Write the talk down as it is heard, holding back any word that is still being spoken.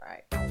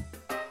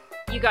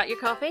You got your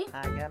coffee?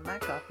 I got my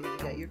coffee. You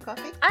got your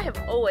coffee? I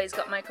have always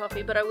got my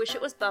coffee, but I wish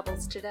it was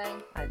bubbles today.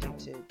 I do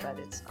too, but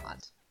it's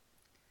not.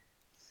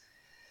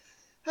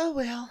 Oh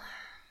well.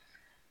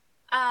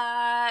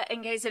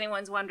 In case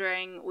anyone's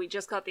wondering, we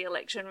just got the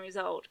election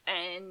result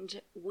and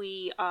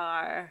we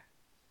are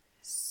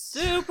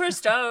super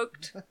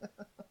stoked.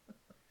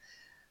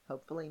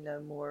 Hopefully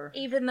no more.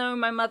 Even though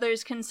my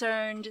mother's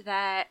concerned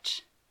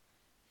that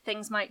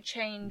things might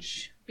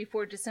change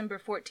before December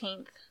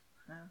 14th.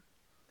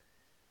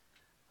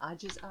 I'm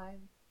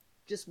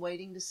just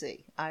waiting to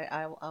see.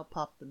 I'll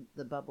pop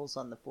the bubbles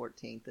on the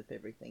 14th if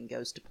everything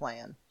goes to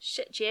plan.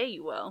 Shit, yeah,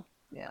 you will.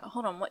 Yeah.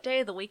 Hold on, what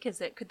day of the week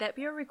is it? Could that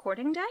be a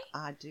recording day?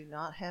 I do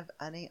not have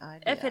any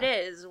idea. If it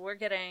is, we're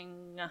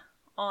getting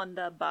on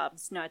the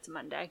bubs. No, it's a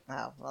Monday.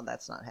 Oh, well,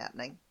 that's not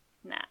happening.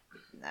 Nah.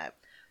 No.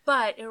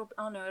 But it'll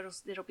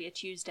be a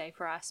Tuesday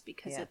for us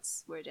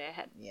because we're a day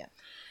ahead. Yeah.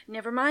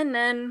 Never mind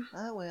then.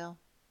 Oh well.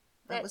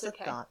 That was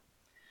okay. a thought.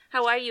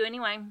 How are you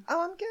anyway?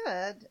 Oh, I'm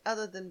good.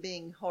 Other than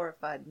being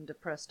horrified and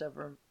depressed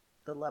over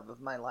the love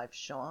of my life,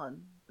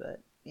 Sean.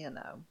 But, you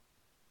know.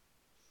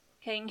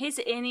 Okay, in case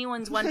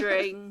anyone's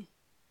wondering,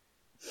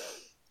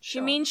 she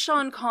means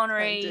Sean I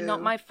Connery, do.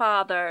 not my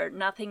father.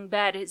 Nothing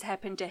bad has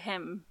happened to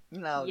him.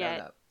 No.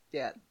 Yet.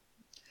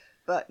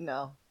 But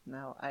no,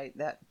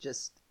 that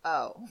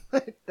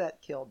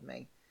killed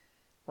me.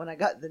 When I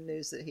got the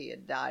news that he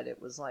had died,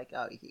 it was like,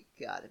 oh, you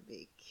gotta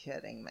be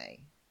kidding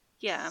me.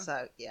 Yeah.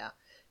 So, yeah.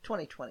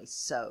 2020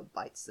 so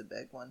bites the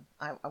big one.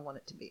 I want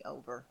it to be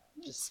over.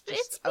 Just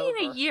it's over.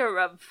 been a year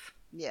of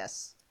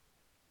Yes.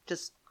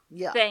 Just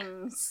yuck.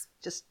 things.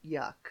 Just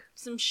yuck.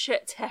 Some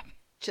shit's happened.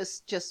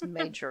 Just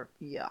major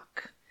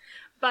yuck.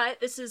 But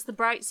this is the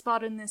bright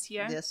spot in this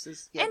year. This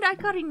is... And I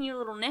got a new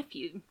little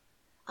nephew.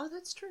 Oh,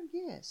 that's true,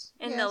 yes.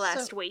 In the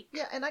last week.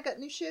 Yeah, and I got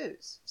new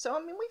shoes. So, I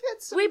mean, we've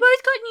had some... We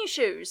both got new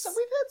shoes. So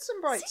we've had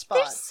some bright There's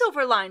spots.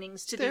 silver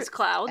linings to these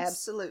clouds.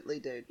 Absolutely,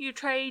 dude. You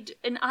trade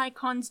an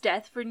icon's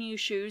death for new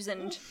shoes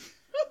and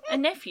a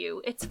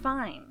nephew. It's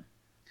fine.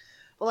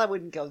 Well, I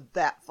wouldn't go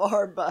that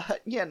far,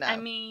 but, you know. I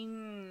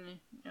mean,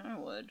 I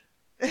would.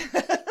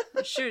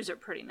 The shoes are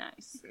pretty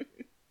nice.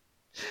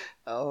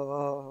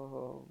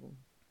 Oh,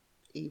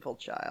 evil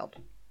child.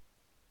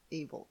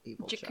 Evil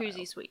Jacuzzi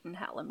child. suite in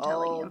hell, I'm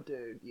telling you. Oh,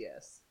 dude,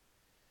 yes.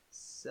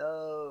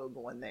 So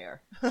going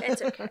there.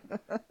 It's okay.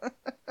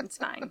 It's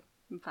fine.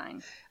 I'm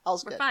fine.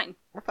 All's We're good. fine.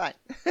 We're fine.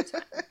 It's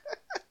fine.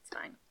 It's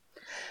fine.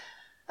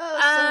 Oh,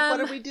 so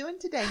what are we doing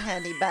today,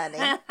 honey bunny?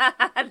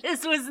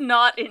 This was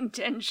not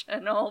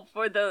intentional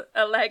for the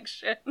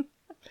election.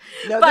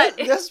 No, but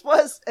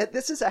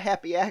this is a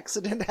happy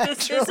accident, actually.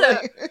 This is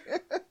a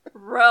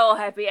real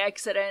happy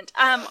accident.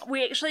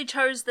 We actually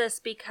chose this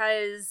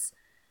because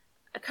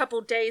a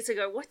couple days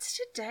ago, what's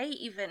today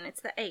even?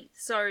 It's the 8th.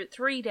 So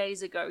 3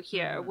 days ago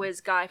here was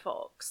Guy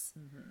Fawkes.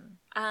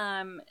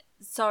 Mm-hmm.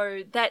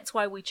 So that's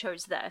why we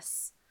chose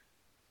this.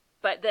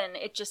 But then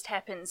it just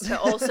happens to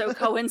also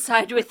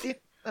coincide with the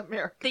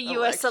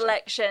US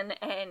election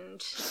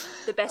and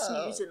the best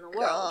news in the world.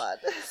 God.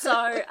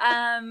 So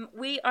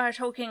we are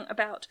talking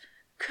about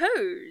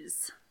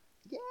coups.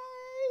 Yay,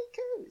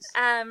 coups.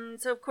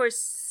 So of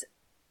course,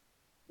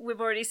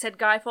 we've already said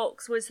Guy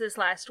Fawkes was this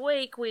last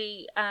week.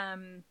 We,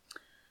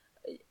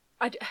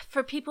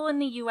 for people in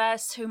the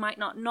US who might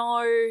not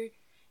know,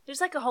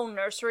 there's like a whole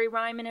nursery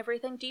rhyme and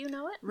everything. Do you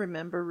know it?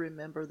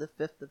 Remember the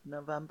 5th of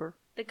November?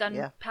 The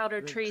gunpowder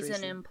treason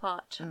treason. and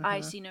plot. Mm-hmm.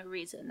 I see no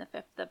reason the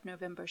 5th of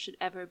November should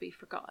ever be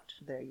forgot.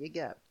 There you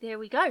go. There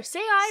we go. See,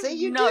 I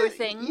you know do.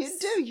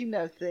 things. You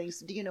know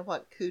things. Do you know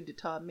what coup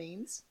d'etat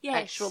means? Yes.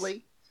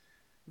 Actually,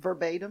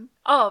 verbatim.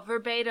 Oh,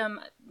 verbatim.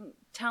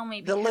 Tell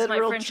me, because my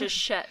French is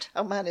shit.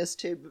 Oh, mine is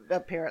too,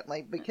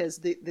 apparently, because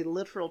the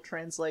literal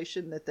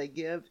translation that they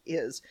give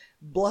is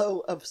blow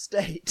of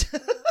state.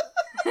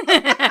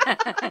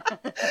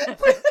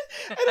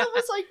 And I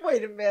was like,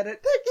 wait a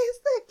minute,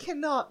 that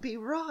cannot be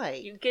right.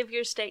 You give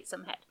your state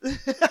some head.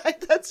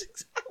 That's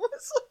exactly what I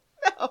was like,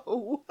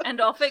 no.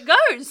 And off it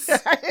goes.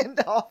 And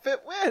off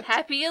it went.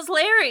 Happy as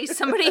Larry.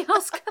 Somebody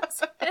else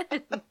comes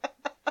in.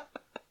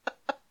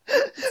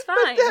 It's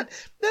fine.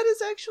 That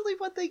is actually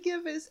what they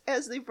give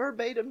as the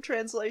verbatim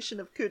translation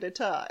of coup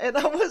d'etat. And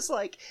I was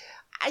like,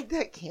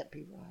 that can't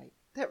be right.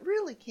 That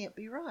really can't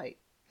be right.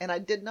 And I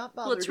did not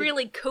bother. Well, it's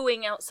really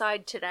cooing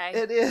outside today.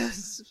 It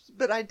is,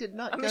 but I did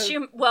not I'm go...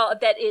 assuming, well,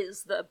 that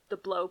is the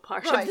blow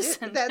part of the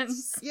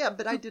sentence. Yeah,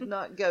 but I did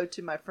not go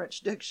to my French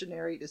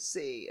dictionary to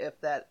see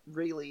if that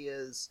really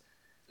is...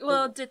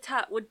 Well,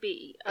 d'état would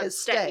be a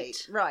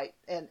state. Right.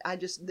 And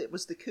it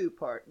was the coup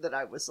part that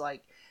I was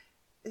like,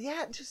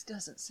 yeah, it just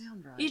doesn't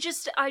sound right.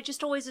 I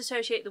just always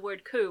associate the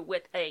word coup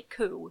with a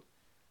coup.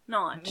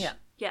 Not.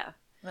 Yeah.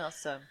 Well,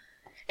 so...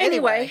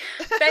 Anyway,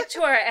 back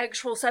to our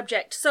actual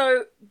subject.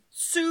 So,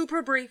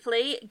 super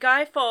briefly,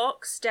 Guy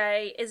Fawkes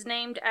Day is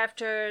named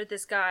after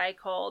this guy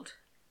called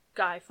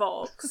Guy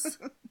Fawkes,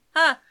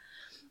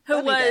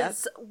 who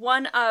was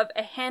one of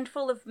a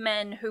handful of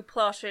men who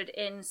plotted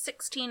in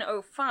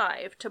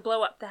 1605 to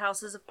blow up the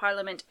Houses of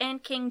Parliament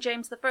and King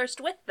James I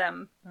with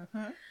them.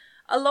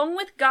 Along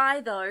with Guy,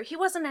 though, he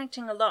wasn't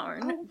acting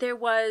alone. Oh. There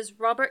was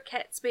Robert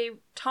Catesby,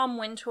 Tom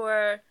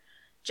Wintour,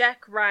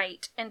 Jack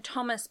Wright, and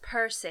Thomas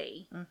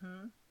Percy.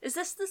 Mm-hmm. Is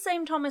this the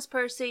same Thomas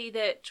Percy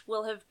that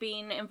will have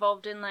been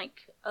involved in,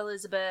 like,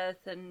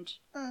 Elizabeth and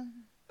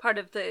part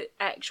of the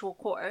actual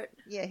court?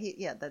 Yeah,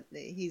 he's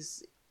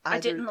I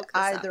either, didn't look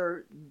this up.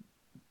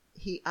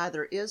 He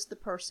either is the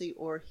Percy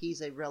or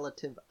he's a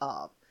relative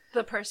of.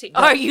 The Percy.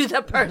 Are you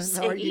the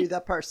Percy? Are you the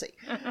Percy?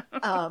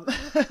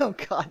 Oh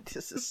God,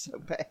 this is so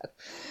bad.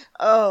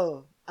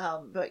 Oh,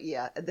 but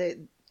yeah,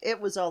 it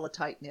was all a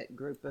tight-knit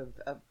group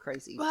of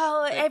crazy.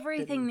 Well,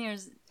 everything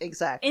there's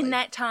exactly in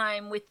that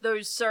time with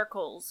those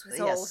circles was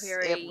all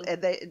very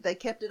and they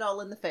kept it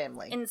all in the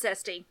family.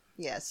 incesty.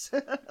 Yes.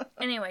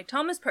 Anyway,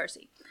 Thomas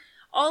Percy,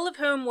 all of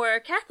whom were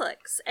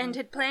Catholics and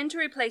had planned to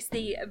replace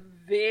the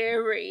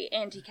very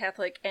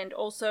anti-Catholic and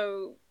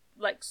also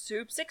like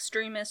soups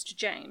extremist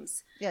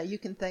James. Yeah, you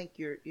can thank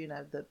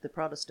the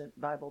Protestant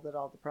Bible that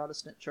all the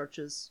Protestant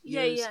churches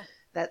use. Yeah.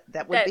 That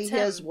would be That's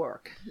his him.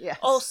 work. Yes.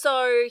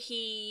 Also,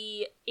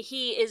 he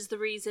is the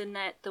reason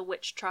that the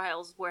witch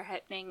trials were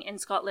happening in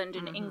Scotland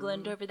and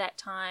England over that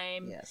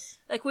time. Yes.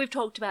 Like, we've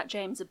talked about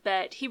James a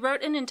bit. He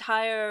wrote an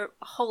entire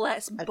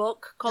whole-ass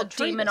book called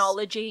treatise.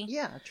 Demonology.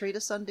 Yeah, a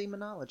treatise on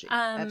demonology.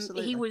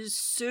 Absolutely. He was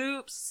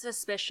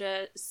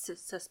suspicious.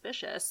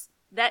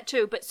 That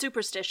too, but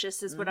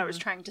superstitious is what I was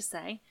trying to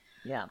say.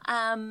 Yeah.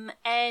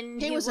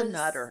 And He was a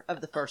nutter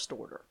of the first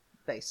order,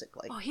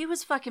 basically. Oh, he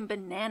was fucking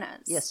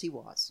bananas. Yes, he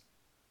was.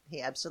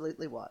 He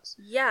absolutely was.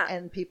 Yeah.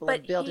 And people but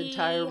have built he-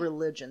 entire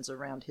religions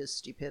around his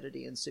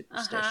stupidity and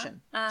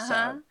superstition. uh-huh.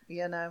 So,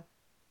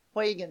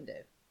 what are you going to do?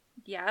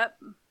 Yep.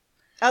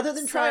 Other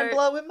than try and So-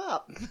 blow him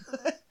up.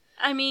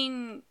 I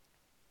mean,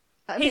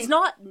 I he's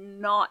mean,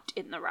 not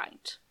in the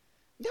right.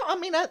 No, I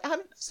mean,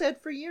 I've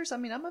said for years,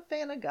 I'm a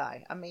fan of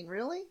Guy. I mean,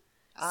 really?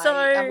 So-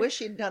 I wish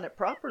he'd done it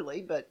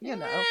properly, but,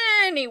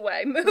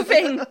 Anyway,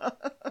 moving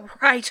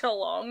right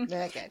along.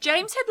 Okay.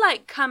 James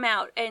had, come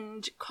out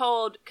and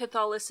called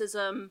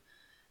Catholicism...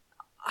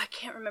 I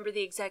can't remember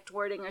the exact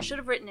wording. I should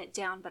have written it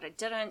down, but I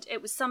didn't.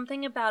 It was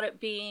something about it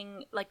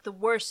being, the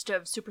worst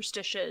of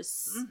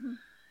superstitious...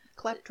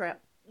 Claptrap.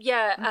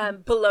 Yeah,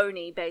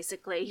 baloney,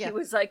 basically. Yeah. He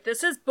was like,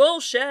 this is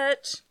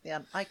bullshit.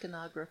 Yeah,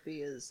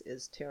 iconography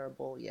is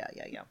terrible. Yeah.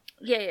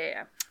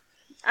 Yeah.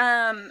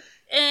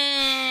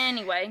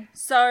 Anyway,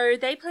 so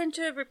they plan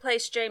to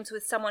replace James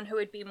with someone who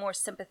would be more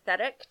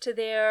sympathetic to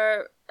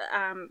their,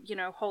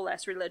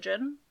 whole-ass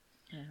religion.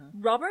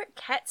 Robert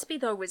Catesby,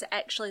 though, was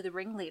actually the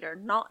ringleader,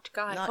 not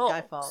Guy Fawkes. Not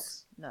Guy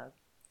Fawkes, no.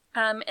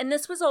 And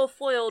this was all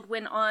foiled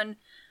when on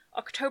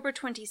October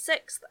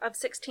 26th of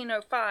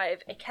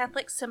 1605, a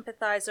Catholic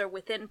sympathizer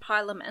within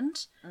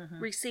Parliament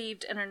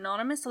received an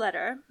anonymous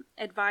letter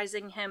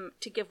advising him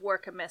to give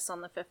work a miss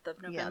on the 5th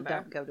of November. Yeah,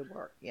 don't go to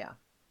work, yeah.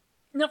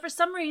 Now, for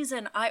some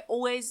reason, I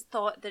always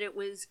thought that it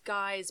was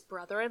Guy's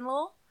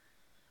brother-in-law,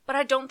 but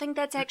I don't think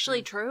that's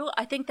actually true.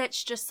 I think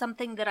that's just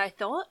something that I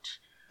thought.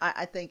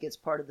 I think it's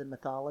part of the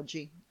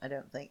mythology. I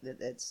don't think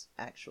that it's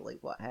actually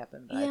what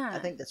happened. But Yeah. I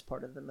think that's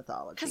part of the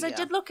mythology. Because I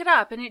did look it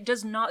up, and it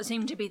does not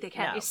seem to be the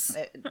No, case.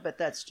 but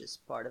that's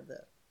just part of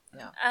the...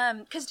 Yeah.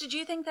 Because did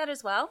you think that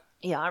as well?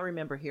 Yeah, I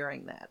remember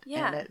hearing that.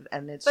 Yeah.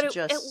 And it's But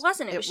just... it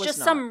wasn't. It was just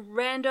not. some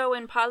rando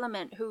in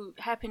Parliament who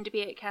happened to be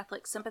a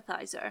Catholic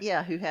sympathizer.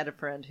 Yeah, who had a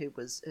friend who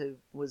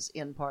was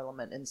in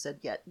Parliament and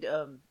said,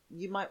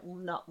 you might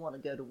not want to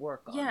go to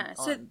work on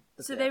on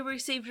the so 5th. they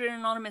received an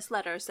anonymous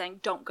letter saying,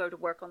 don't go to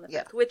work on the 5th,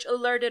 Yeah. which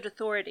alerted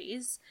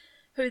authorities,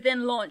 who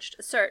then launched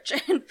a search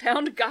and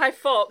found Guy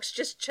Fawkes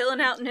just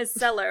chilling out in his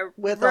cellar,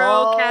 with real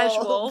all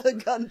casual, the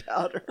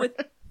gunpowder. with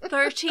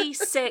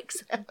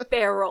 36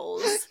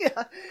 barrels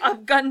Yeah.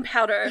 of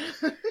gunpowder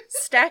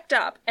stacked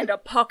up and a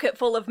pocket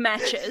full of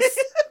matches.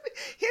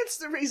 Hence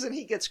the reason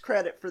he gets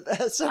credit for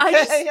this.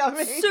 I Okay,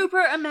 just super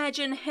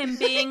imagine him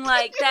being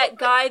like that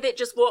guy that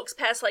just walks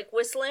past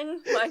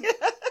whistling,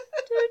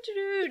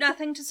 doo-doo-doo,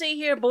 nothing to see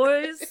here,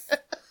 boys.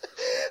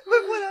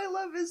 But what I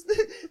love is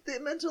the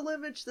mental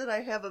image that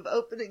I have of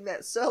opening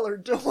that cellar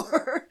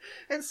door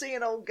and seeing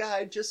an old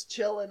guy just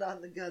chilling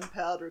on the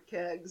gunpowder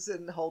kegs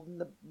and holding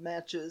the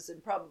matches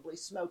and probably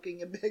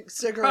smoking a big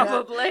cigarette.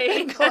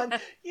 Probably. And going,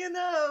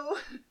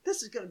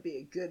 this is going to be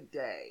a good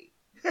day.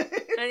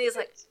 And he's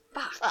like,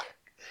 fuck.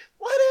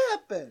 What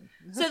happened?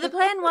 So the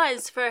plan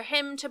was for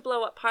him to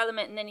blow up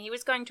Parliament, and then he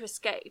was going to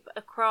escape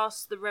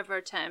across the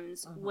River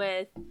Thames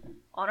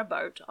on a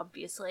boat,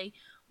 obviously,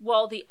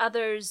 while the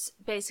others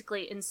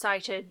basically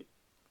incited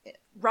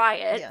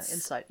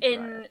riots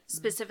in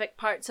specific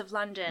parts of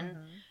London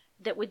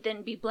that would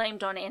then be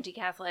blamed on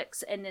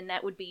anti-Catholics, and then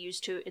that would be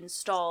used to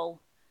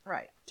install...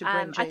 Right, to bring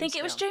James I think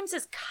it was down.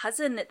 James's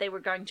cousin that they were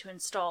going to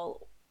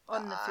install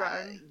on the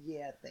throne.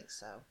 Yeah, I think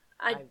so.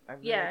 I really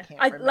yeah. can't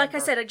Like I remember.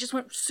 said, I just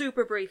went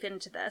super brief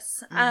into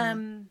this.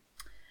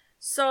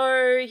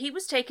 So he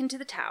was taken to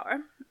the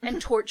Tower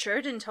and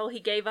tortured until he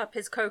gave up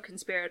his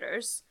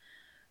co-conspirators,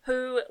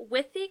 who,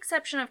 with the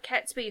exception of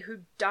Catesby,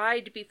 who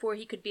died before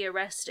he could be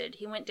arrested,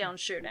 he went down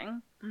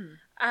shooting,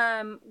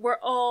 were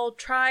all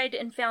tried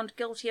and found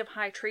guilty of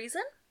high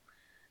treason.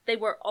 They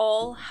were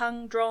all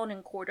hung, drawn,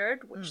 and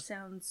quartered, which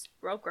sounds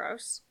real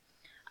gross.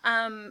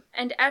 And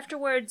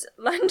afterwards,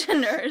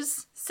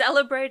 Londoners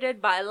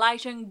celebrated by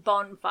lighting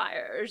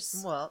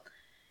bonfires. Well,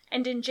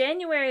 And in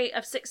January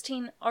of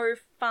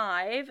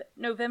 1605,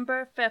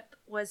 November 5th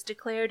was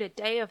declared a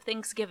day of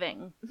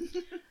Thanksgiving.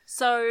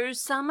 So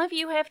some of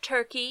you have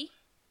turkey.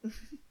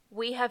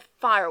 We have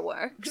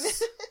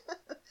fireworks.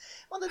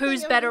 well,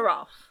 Who's better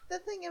off? The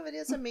thing of it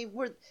is, I mean,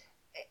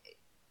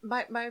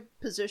 my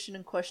position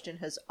in question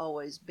has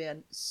always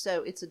been,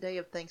 so it's a day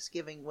of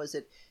Thanksgiving. Was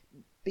it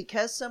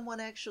because someone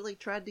actually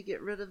tried to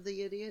get rid of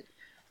the idiot?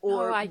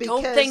 Or I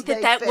don't think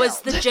that was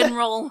the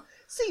general...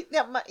 See,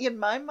 now, in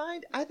my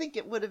mind, I think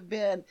it would have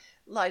been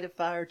light a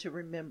fire to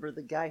remember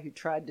the guy who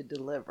tried to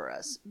deliver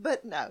us.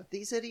 But no,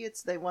 these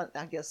idiots,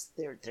 I guess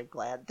they're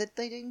glad that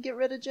they didn't get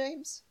rid of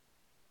James.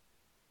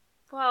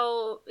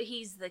 Well,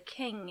 he's the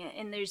king,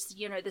 and there's,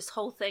 this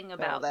whole thing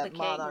about that the king.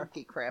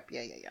 monarchy crap.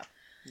 Yeah.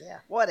 Yeah,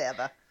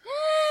 whatever.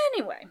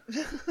 Anyway,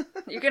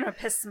 you're going to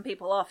piss some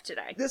people off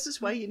today. This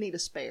is why you need a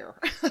spare.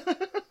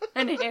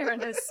 An hair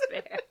and a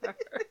spare.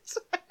 Exactly.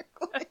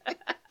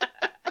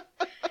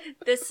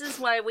 This is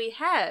why we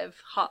have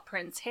Hot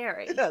Prince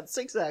Harry. That's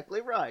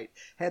exactly right.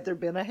 Had there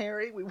been a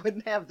Harry, we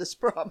wouldn't have this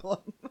problem.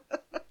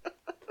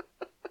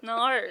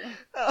 No.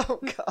 Oh,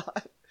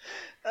 God.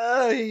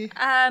 Ay.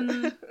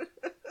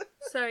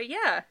 So,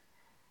 yeah.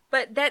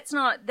 But that's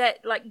not,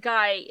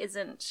 Guy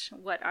isn't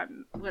what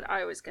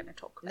I was going to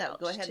talk about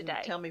No, go ahead today.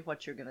 and tell me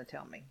what you're going to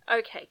tell me.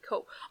 Okay,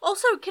 cool.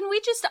 Also, can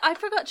we I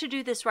forgot to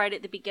do this right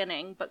at the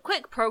beginning, but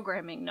quick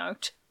programming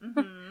note.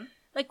 Mm-hmm.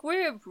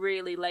 We're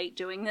really late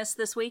doing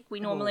this week. We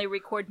normally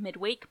record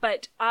midweek,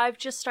 but I've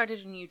just started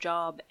a new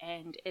job,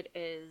 and it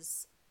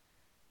is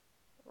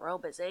real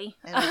busy.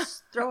 And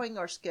it's throwing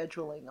our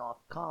scheduling off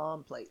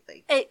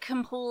completely. It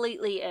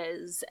completely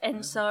is.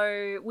 And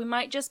so we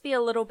might just be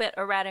a little bit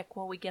erratic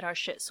while we get our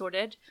shit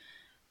sorted.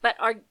 But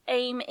our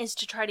aim is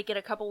to try to get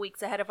a couple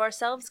weeks ahead of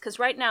ourselves, because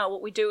right now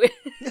what we do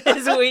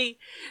is we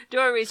do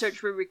our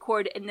research, we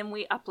record, and then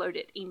we upload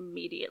it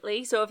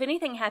immediately. So if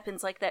anything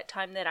happens like that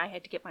time that I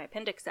had to get my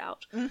appendix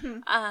out,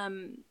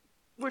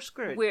 we're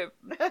screwed. We're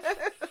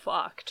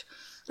fucked.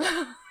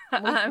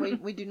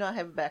 We do not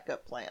have a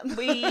backup plan.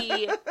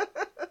 We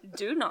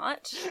do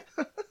not.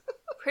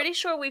 Pretty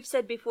sure we've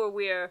said before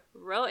we're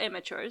real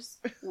amateurs.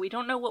 We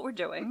don't know what we're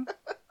doing.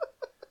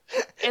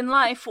 In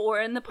life or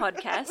in the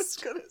podcast. I was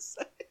going to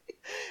say,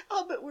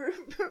 but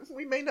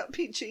we may not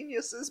be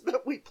geniuses,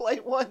 but we play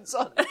ones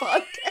on the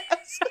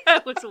podcast.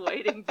 I was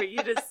waiting for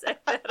you to say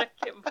that. I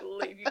can't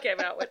believe you came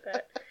out with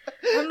that.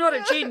 I'm not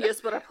a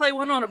genius, but I play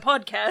one on a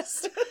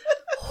podcast.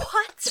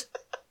 What?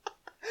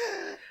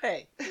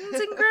 Hey. It's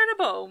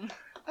incredible.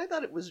 I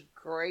thought it was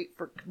great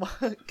for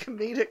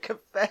comedic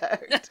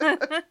effect.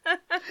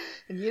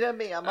 And you know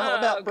me, I'm all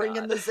about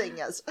bringing the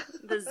zingers.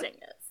 The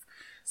zingers.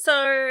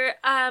 So,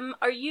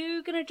 are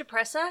you going to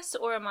depress us,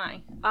 or am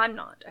I? I'm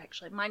not,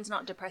 actually. Mine's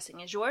not depressing.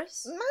 Is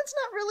yours? Mine's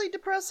not really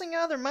depressing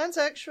either. Mine's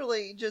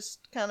actually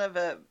just kind of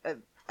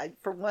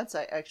for once,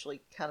 I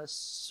actually kind of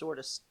sort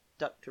of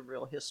stuck to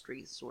real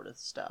history sort of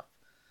stuff.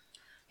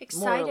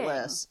 Exciting. More or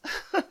less.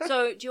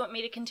 So, do you want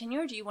me to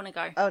continue, or do you want to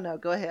go? Oh, no,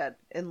 go ahead.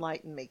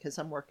 Enlighten me, because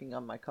I'm working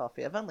on my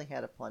coffee. I've only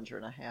had a plunger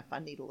and a half. I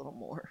need a little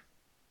more.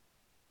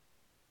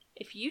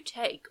 If you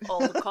take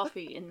all the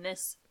coffee in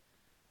this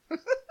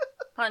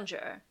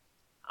plunger,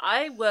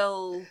 I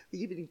will...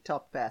 You need to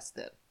talk fast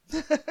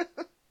then.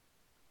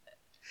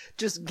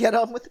 Just get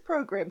on with the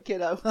program,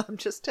 kiddo. I'm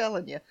just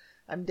telling you.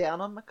 I'm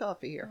down on my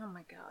coffee here. Oh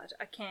my god,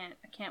 I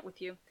can't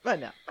with you. I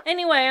know.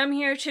 Anyway, I'm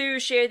here to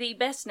share the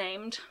best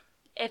named,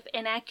 if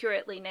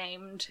inaccurately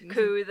named,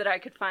 coup that I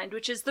could find,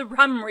 which is the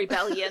Rum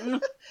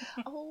Rebellion.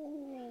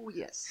 Oh,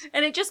 yes.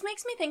 And it just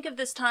makes me think of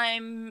this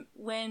time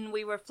when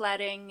we were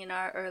flatting in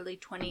our early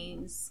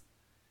 20s,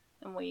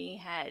 and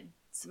we had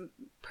some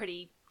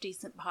pretty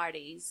decent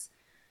parties.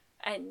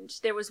 And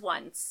there was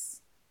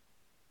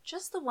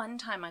just the one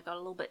time I got a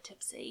little bit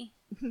tipsy.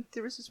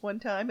 There was this one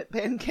time at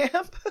band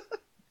camp.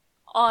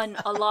 On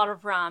a lot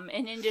of rum,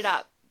 and ended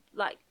up,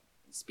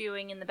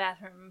 spewing in the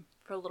bathroom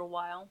for a little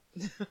while.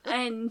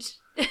 And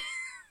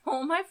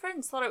all my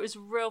friends thought it was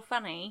real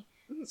funny.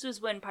 This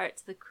was when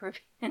Pirates of the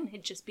Caribbean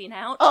had just been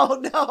out.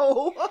 Oh,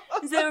 no!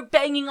 They were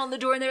banging on the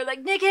door, and they were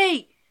like,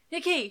 Nikki,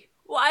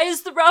 why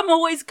is the rum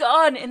always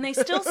gone? And they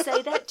still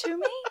say that to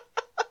me.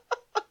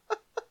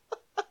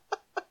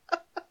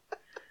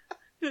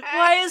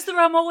 Why is the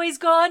rum always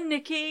gone,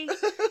 Nikki?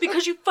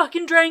 Because you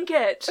fucking drank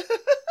it.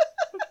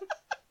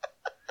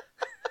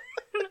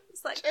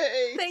 It's like,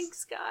 Jeez.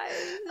 Thanks,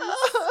 guys.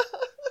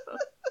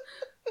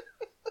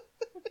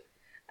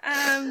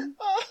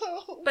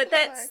 But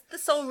that's the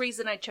sole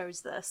reason I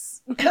chose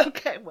this.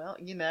 Okay, well,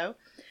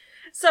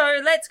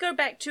 So let's go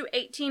back to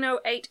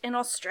 1808 in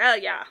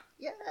Australia.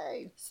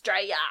 Yay!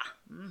 Australia.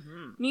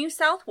 Mm-hmm. New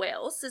South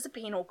Wales is a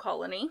penal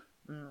colony.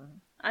 Mm.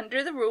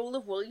 Under the rule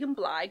of William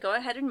Bligh. Go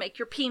ahead and make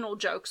your penal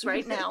jokes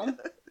right now.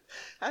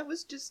 I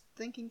was just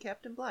thinking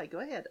Captain Bligh. Go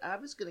ahead. I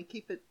was going to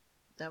keep it...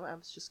 No, I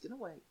was just going to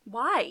wait.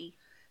 Why?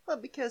 Well,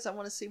 because I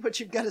want to see what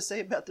you've got to say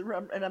about the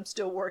rum, and I'm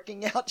still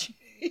working out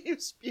you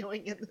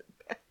spewing in the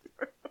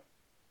bathroom.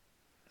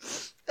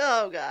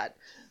 Oh, God.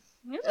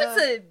 It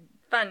was a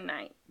fun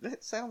night.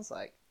 That sounds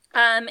like.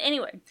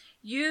 Anyway,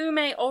 you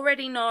may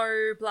already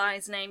know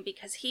Bly's name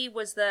because he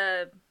was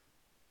the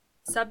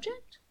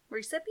subject?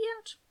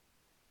 Recipient?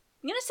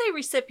 I'm going to say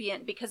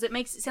recipient because it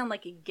makes it sound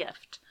like a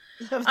gift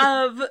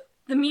of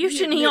the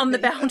mutiny on the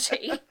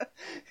Bounty.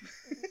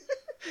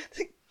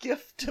 The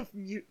gift of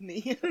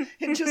mutiny.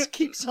 It just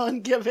keeps on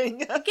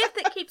giving. A gift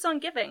that keeps on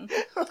giving.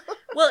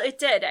 Well, it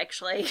did,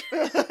 actually.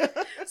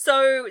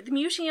 So, the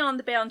mutiny on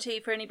the Bounty,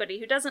 for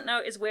anybody who doesn't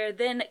know, is where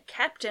then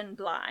Captain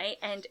Bligh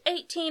and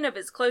 18 of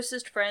his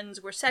closest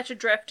friends were set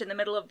adrift in the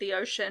middle of the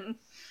ocean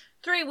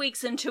 3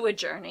 weeks into a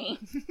journey.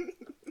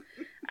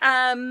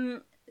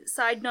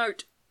 Side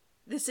note,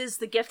 this is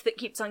the gift that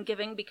keeps on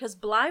giving because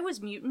Bligh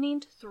was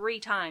mutinied 3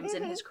 times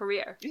in his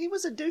career. He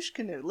was a douche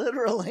canoe,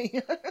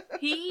 literally.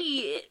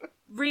 He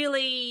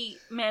really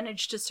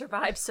managed to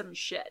survive some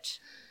shit.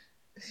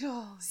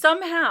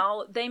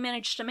 Somehow, they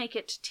managed to make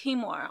it to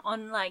Timor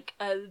on, like,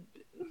 a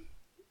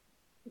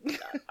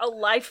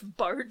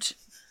lifeboat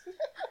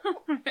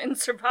and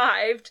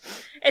survived.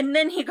 And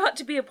then he got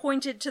to be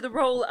appointed to the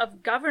role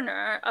of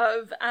governor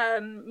of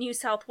New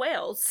South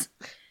Wales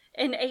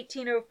in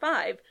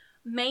 1805,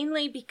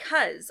 mainly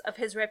because of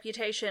his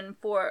reputation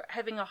for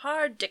having a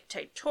hard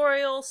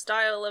dictatorial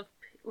style of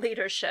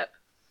leadership.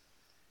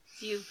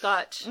 You've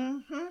got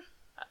a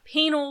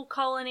penal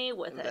colony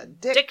with a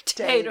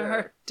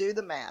dictator. Do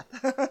the math.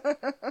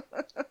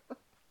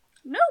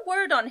 No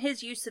word on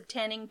his use of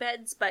tanning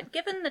beds, but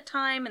given the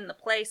time and the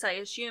place, I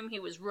assume he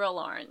was real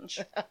orange.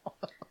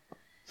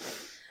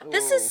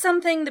 This is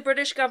something the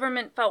British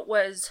government felt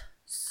was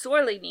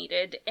sorely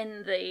needed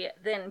in the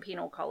then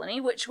penal colony,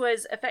 which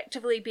was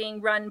effectively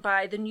being run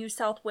by the New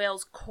South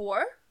Wales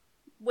Corps,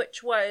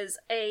 which was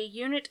a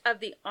unit of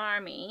the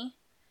army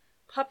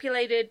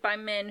populated by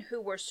men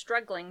who were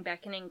struggling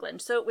back in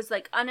England. So it was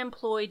like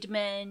unemployed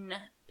men,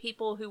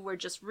 people who were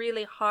just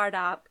really hard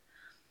up.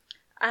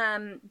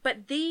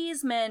 But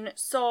these men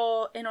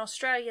saw in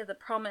Australia the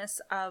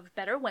promise of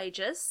better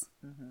wages,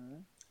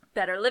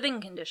 better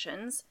living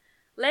conditions,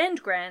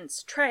 land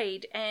grants,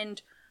 trade,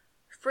 and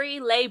free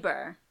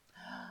labor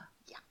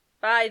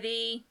by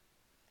the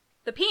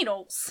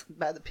penals.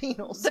 By the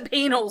penals. The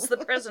penals, the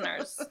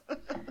prisoners.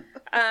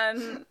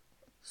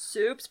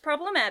 Soup's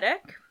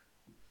problematic.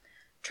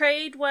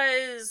 Trade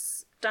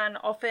was done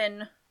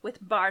often with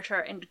barter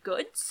and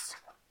goods.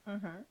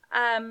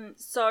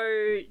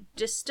 So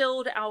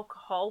distilled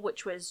alcohol,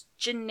 which was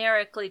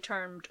generically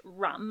termed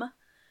rum,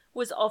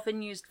 was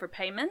often used for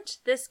payment.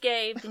 This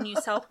gave the New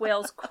South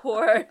Wales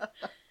Corps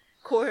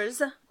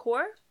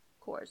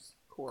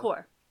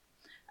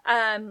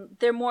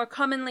their more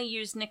commonly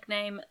used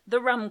nickname, the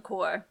Rum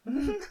Corps.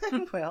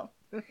 Well.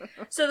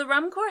 So the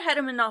Rum Corps had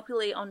a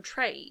monopoly on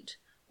trade,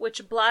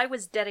 which Bligh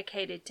was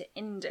dedicated to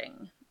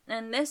ending.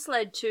 And this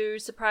led to,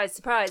 surprise,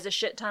 surprise, a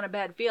shit ton of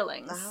bad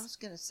feelings. I was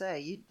going to say,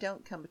 you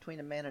don't come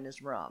between a man and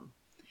his rum.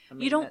 I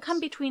mean, you don't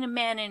come between a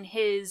man and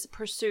his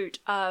pursuit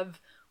of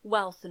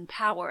wealth and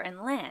power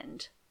and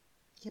land.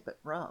 Yeah, but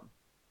rum.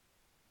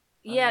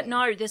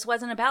 No, this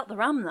wasn't about the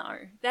rum,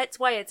 though. That's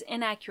why it's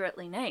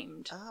inaccurately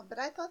named. But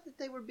I thought that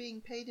they were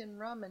being paid in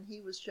rum and he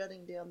was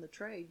shutting down the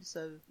trade,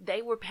 so...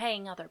 They were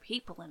paying other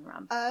people in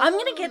rum. I'm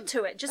going to get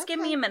to it. Just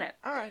give me a minute.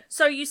 All right.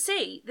 So you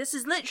see, this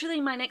is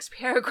literally my next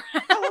paragraph.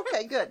 Oh,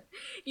 okay, good.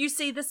 You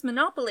see, this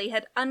monopoly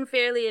had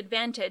unfairly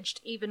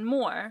advantaged even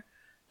more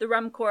the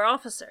Rum Corps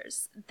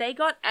officers. They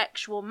got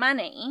actual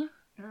money,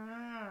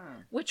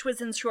 which was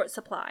in short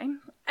supply,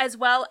 as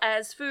well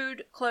as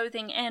food,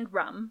 clothing, and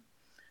rum,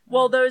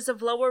 while those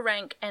of lower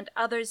rank and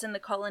others in the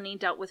colony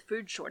dealt with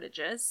food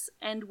shortages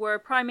and were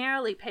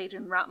primarily paid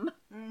in rum.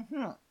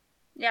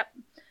 Yep.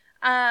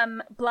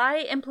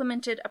 Bligh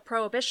implemented a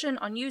prohibition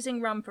on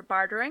using rum for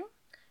bartering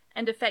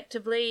and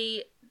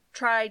effectively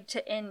tried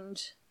to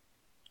end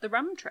the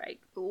rum trade.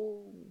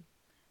 Ooh.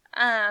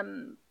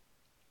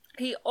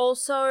 He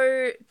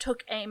also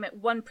took aim at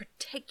one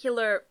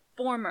particular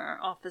former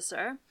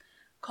officer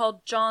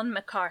called John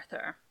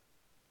MacArthur,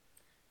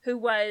 who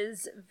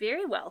was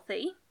very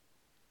wealthy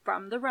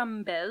from the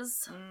rum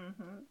biz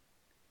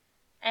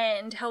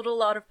and held a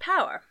lot of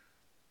power.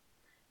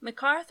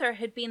 MacArthur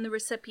had been the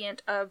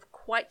recipient of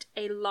quite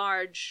a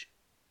large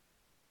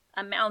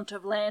amount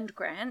of land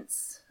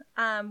grants,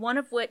 one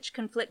of which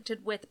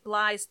conflicted with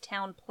Bligh's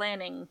town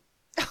planning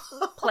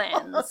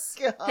plans.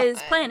 Oh,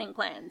 his planning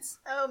plans.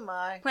 Oh,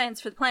 my.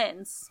 Plans for the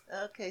plans.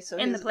 Okay, so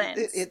in the plans.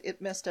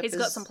 It messed up He's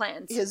got some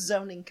plans. His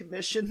zoning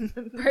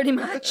commission. Pretty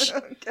much.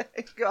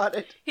 Okay, got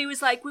it. He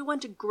was like, we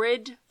want a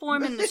grid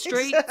form in the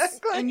streets,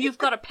 Exactly. and you've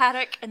got a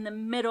paddock in the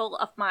middle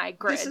of my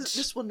grid.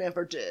 This will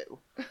never do.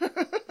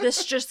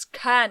 This just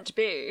can't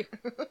be.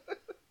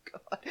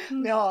 God.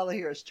 Now all I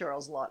hear is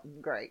Charles Lawton.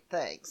 Great,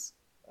 thanks.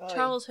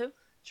 Charles who?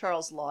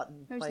 Charles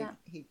Lawton. Who's that?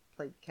 He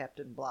played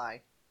Captain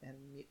Bligh and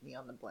Mutiny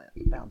on the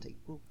Bounty.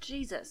 Ooh.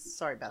 Jesus.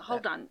 Sorry about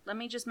Hold that. on. Let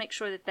me just make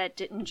sure that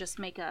didn't just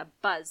make a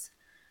buzz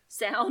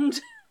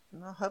sound.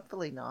 Well,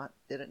 hopefully not.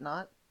 Did it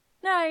not?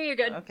 No, you're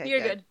good. Okay,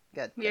 You're good.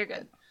 Good. You're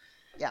good.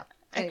 Yeah.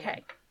 Anyway.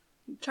 Okay.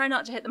 Try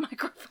not to hit the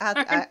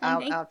microphone.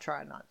 I'll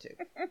try not to.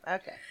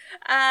 Okay.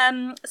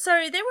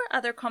 So there were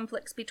other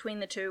conflicts between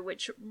the two,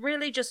 which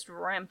really just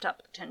ramped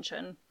up the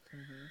tension.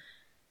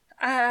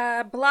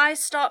 Bligh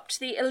stopped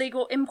the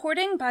illegal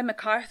importing by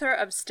MacArthur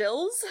of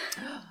stills,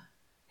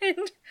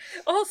 and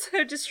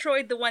also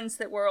destroyed the ones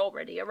that were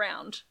already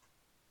around.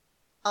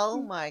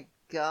 Oh my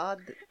God.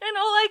 And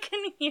all I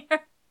can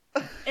hear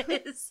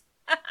is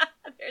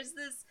there's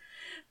this,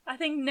 I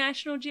think,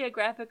 National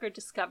Geographic or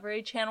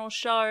Discovery Channel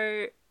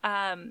show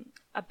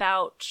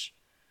about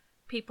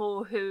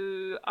people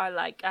who are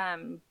like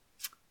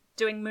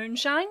doing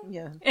moonshine.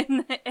 Yeah.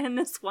 And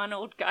this one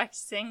old guy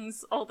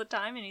sings all the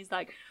time, and he's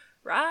like,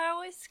 rye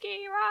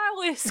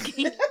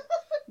whiskey,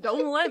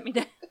 don't let me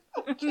down.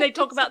 And they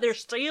talk about their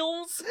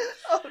steels.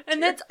 Oh,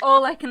 and that's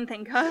all I can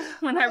think of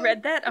when I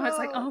read that. I was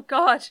like, oh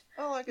God.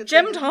 All I could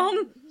Jim think of-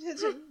 Tom.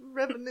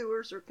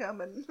 Revenuers are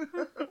coming.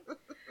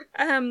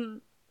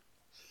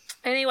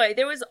 Anyway,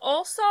 there was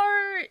also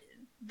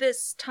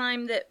this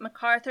time that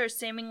MacArthur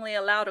seemingly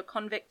allowed a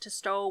convict to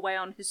stow away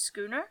on his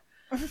schooner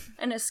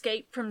and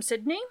escape from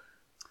Sydney,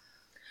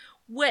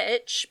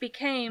 which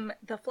became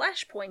the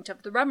flashpoint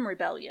of the Rum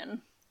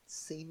Rebellion.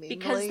 Seemingly.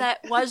 Because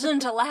that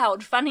wasn't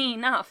allowed, funny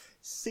enough.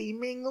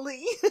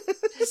 Seemingly?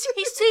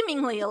 He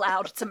seemingly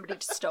allowed somebody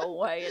to stow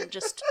away and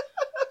just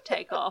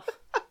take off.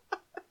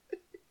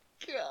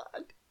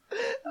 God.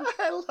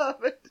 I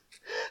love it.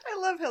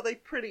 I love how they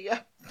pretty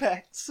up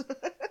facts.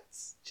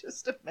 It's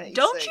just amazing.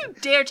 Don't you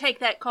dare take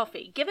that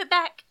coffee. Give it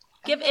back.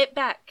 Give it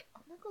back.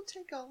 I'm not going to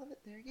take all of it.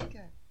 There you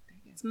go.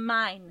 It's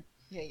mine.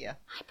 Yeah.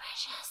 My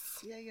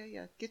precious.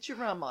 Yeah. Get your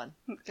rum on.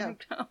 Go.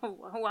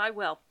 Oh, I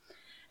will.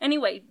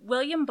 Anyway,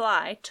 William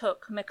Bligh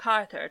took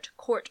MacArthur to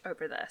court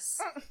over this.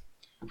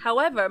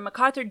 However,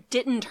 MacArthur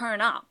didn't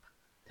turn up,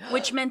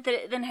 which meant that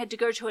it then had to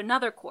go to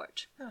another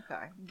court.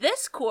 Okay.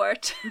 This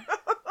court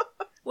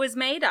was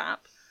made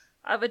up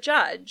of a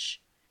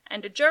judge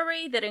and a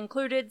jury that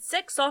included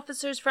 6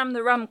 officers from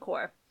the Rum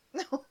Corps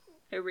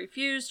who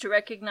refused to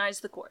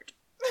recognize the court.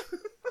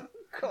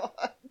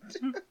 God.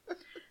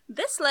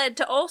 This led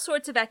to all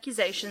sorts of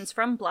accusations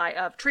from Bligh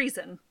of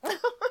treason.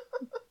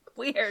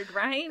 Weird,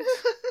 right?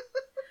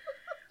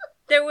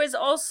 There was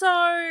also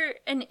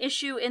an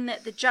issue in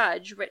that the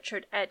judge,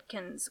 Richard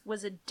Adkins,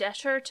 was a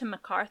debtor to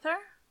MacArthur.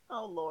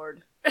 Oh,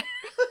 Lord. So,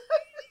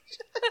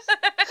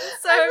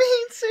 I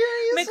mean,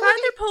 seriously?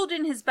 MacArthur pulled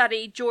in his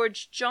buddy,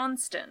 George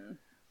Johnston,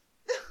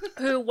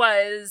 who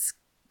was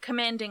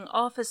commanding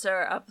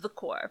officer of the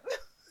Corps.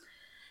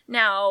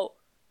 Now,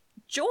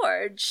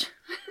 George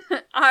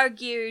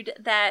argued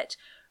that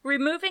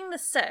removing the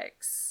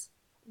 6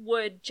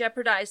 would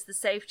jeopardize the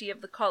safety of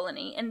the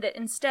colony, and that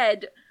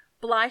instead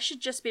Bligh should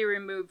just be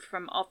removed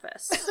from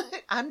office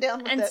I'm down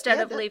with that. instead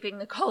Yeah, of leaving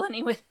the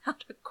colony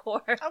without a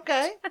corps.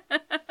 Okay.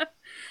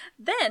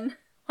 Then,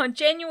 on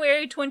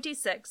January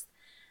 26th,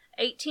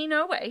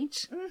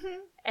 1808,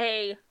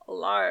 a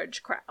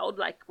large crowd,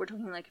 like we're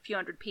talking like a few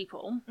hundred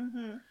people,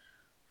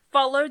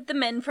 followed the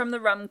men from the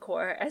Rum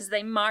Corps as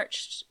they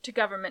marched to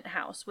Government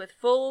House with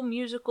full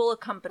musical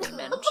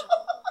accompaniment.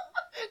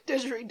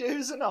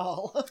 Didgeridoos and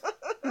all.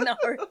 No.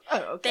 Oh,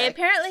 okay. They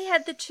apparently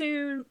had the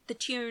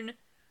tune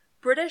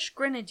British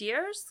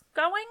Grenadiers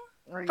going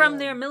Oh, from yeah.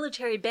 their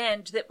military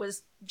band that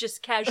was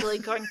just casually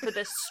going for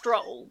this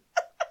stroll.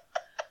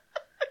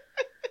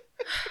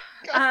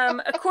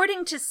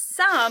 According to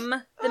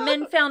some, the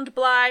men found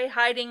Bligh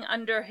hiding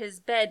under his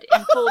bed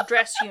in full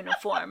dress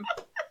uniform,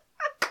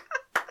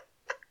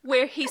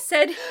 where he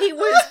said he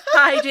was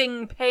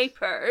hiding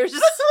papers.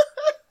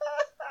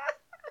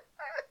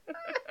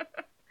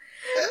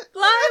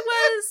 Bligh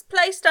was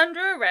placed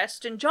under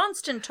arrest and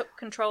Johnston took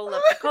control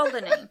of the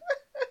colony.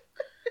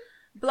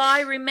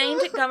 Bligh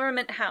remained at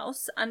Government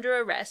House under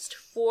arrest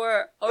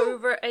for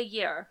over a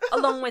year,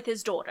 along with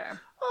his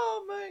daughter.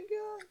 Oh my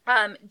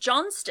God.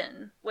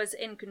 Johnston was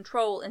in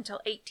control until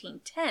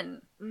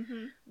 1810,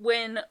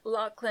 when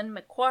Lachlan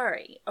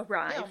Macquarie Yeah,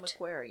 arrived.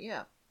 Macquarie,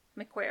 yeah.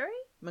 Macquarie?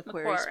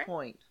 Macquarie's Macquarie.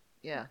 Point,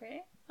 yeah.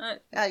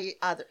 Okay.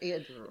 Either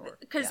or.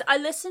 Because yeah. I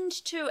listened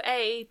to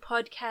a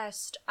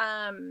podcast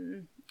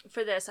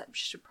for this. I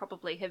should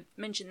probably have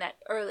mentioned that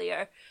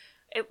earlier.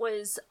 It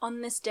was On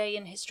This Day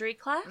in History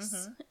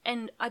class,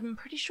 and I'm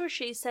pretty sure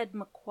she said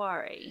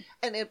Macquarie.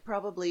 And it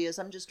probably is.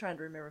 I'm just trying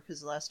to remember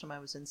because the last time I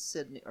was in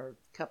Sydney, or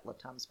a couple of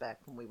times back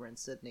when we were in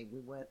Sydney, we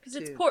went Because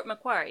it's Port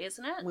Macquarie,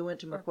 isn't it? We went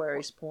to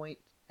Macquarie's Point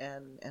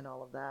and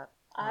all of that.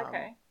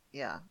 Okay.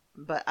 Yeah,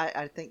 but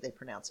I think they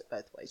pronounce it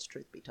both ways,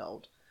 truth be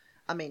told.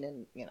 I mean,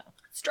 and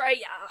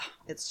Australia.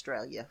 it's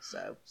Australia,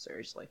 so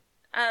seriously.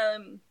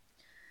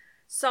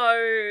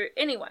 So,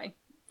 anyway,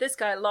 this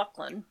guy,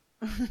 Lachlan,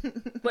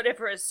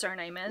 whatever his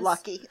surname is.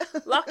 Lucky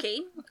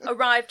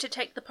arrived to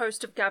take the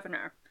post of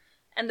governor,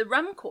 and the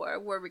Rum Corps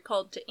were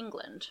recalled to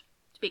England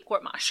to be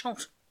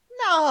court-martialed.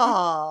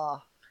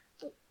 No!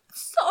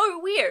 So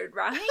weird,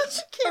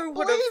 right? Can't Who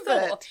would have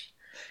believe thought? it.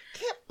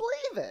 Can't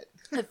believe it.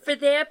 For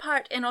their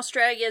part in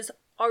Australia's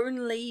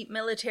only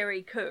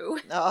military coup,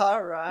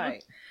 All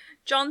right.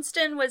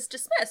 Johnston was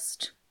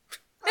dismissed.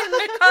 And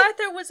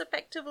MacArthur was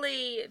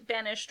effectively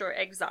banished or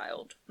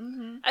exiled,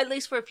 at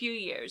least for a few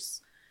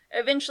years.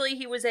 Eventually,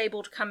 he was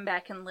able to come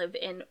back and live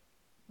in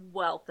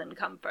wealth and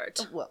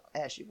comfort. Well,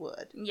 as you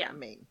would. Yeah. I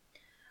mean.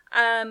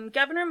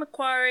 Governor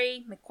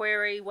Macquarie,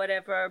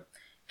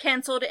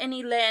 cancelled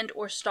any land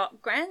or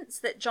stock grants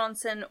that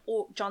Johnston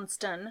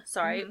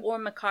or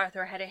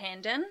MacArthur had a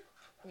hand in.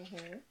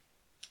 Mm-hmm.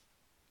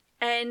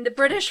 And the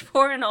British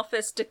Foreign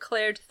Office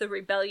declared the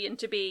rebellion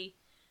to be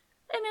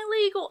an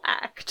illegal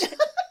act.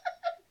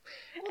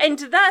 And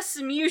thus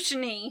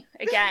mutiny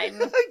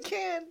again.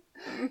 Again.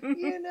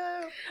 You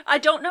know. I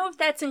don't know if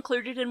that's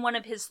included in one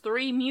of his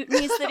 3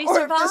 mutinies that he or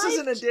survived. If this is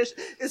an addition.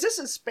 Is this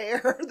a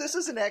spare? This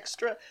is an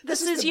extra?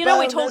 This is, the you know,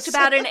 we bonus. talked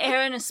about an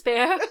heir and a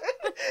spare. Is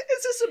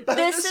this a bonus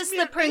This is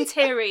mutiny? the Prince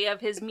Harry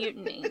of his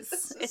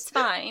mutinies. It's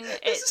fine.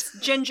 It's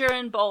ginger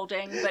and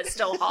balding, but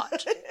still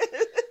hot.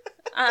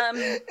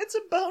 It's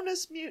a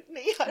bonus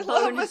mutiny. I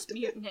love Bonus it.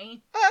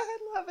 mutiny. I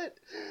love it.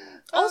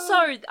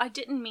 Also, I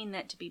didn't mean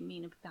that to be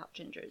mean about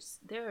gingers.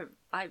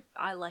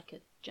 I like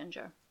a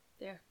ginger.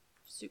 They're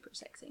super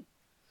sexy.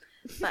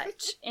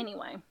 But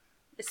anyway,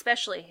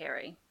 especially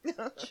Harry.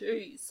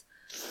 Jeez.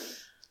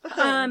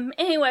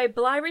 Anyway,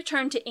 Bligh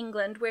returned to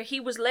England, where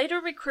he was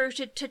later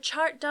recruited to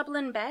chart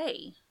Dublin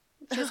Bay,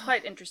 which is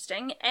quite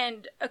interesting,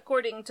 and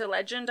according to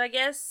legend, I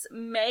guess,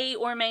 may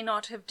or may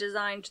not have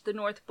designed the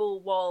North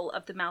Bull Wall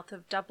of the mouth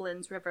of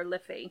Dublin's River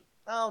Liffey.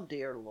 Oh,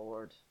 dear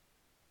Lord.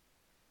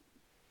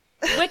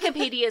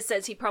 Wikipedia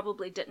says he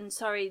probably didn't.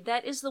 Sorry,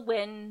 that is the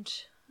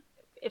wind.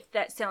 If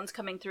that sound's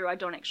coming through, I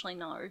don't actually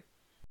know.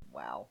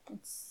 Wow.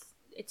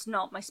 It's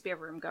not my spare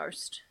room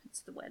ghost.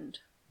 It's the wind.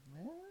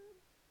 Well.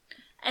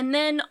 And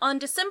then on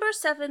December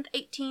 7th,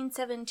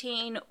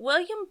 1817,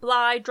 William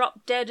Bligh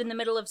dropped dead in the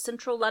middle of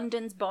central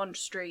London's Bond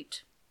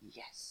Street.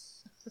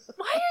 Yes.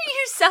 Why are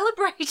you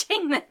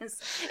celebrating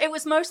this? It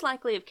was most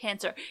likely of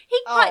cancer.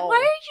 Why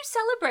are you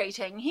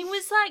celebrating? He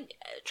was, like,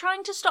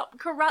 trying to stop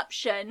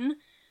corruption.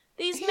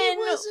 These men... He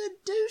was a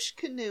douche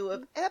canoe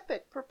of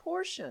epic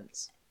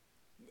proportions.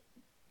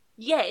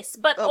 Yes,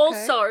 but Okay.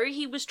 also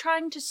he was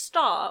trying to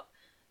stop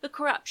the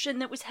corruption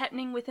that was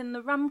happening within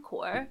the Rum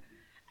Corps,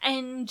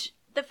 and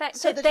the fact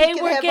So that that he they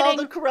could were have all getting...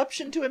 the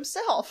corruption to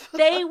himself.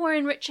 They were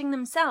enriching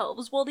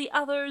themselves, while the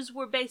others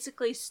were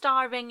basically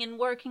starving and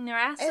working their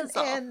asses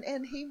off.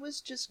 And he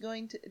was just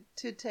going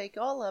to take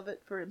all of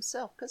it for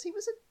himself, because he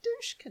was a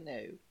douche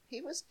canoe.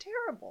 He was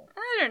terrible.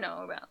 I don't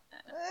know about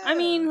that. I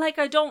mean, like,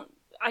 I don't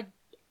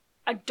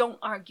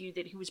argue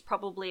that he was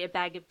probably a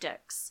bag of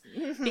dicks,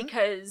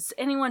 because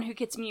anyone who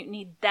gets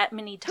mutinied that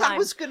many times, I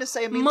was going to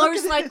say, I mean,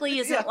 most likely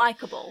isn't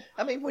likable.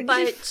 I mean, when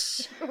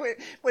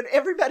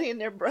everybody and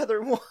their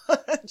brother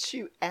wants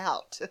you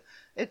out,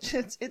 it's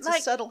like,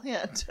 a subtle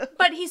hint.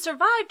 But he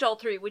survived all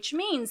 3, which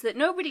means that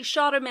nobody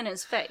shot him in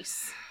his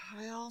face.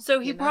 Well, So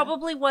he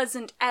probably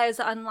wasn't as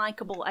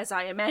unlikable as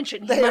I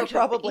imagined he They might are have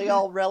probably been.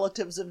 all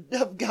relatives of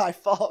Guy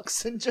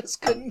Fawkes and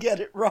just couldn't get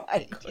it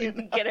right.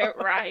 Couldn't get it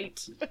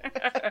right.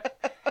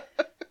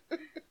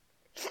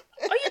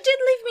 Oh, you did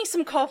leave me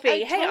some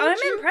coffee. Hey, I'm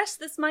impressed.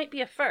 This might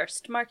be a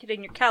first. Mark it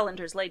in your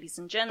calendars, ladies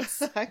and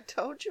gents. I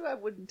told you I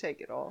wouldn't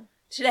take it all.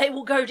 Today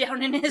will go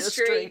down in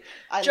history.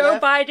 I Joe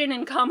left- Biden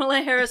and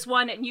Kamala Harris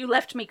won, and you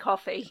left me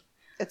coffee.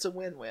 It's a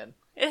win-win.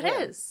 It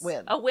is.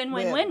 Win. A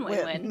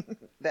win-win-win-win-win.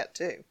 That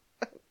too.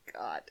 Oh,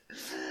 God.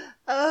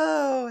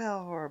 Oh,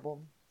 how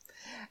horrible.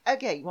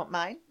 Okay, you want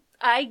mine?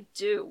 I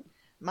do.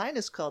 Mine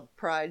is called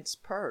Pride's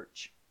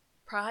Purge.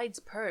 Pride's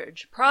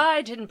Purge.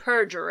 Pride and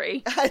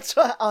perjury. That's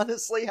why,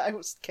 honestly,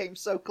 came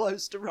so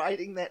close to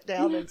writing that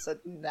down and said,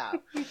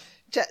 no,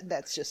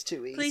 that's just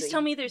too easy. Please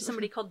tell me there's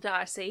somebody called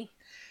Darcy.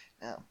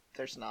 No,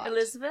 there's not.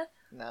 Elizabeth?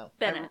 No.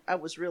 Bennett. I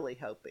was really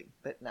hoping,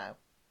 but no.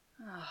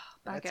 Oh,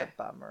 That's bugger. a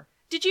bummer.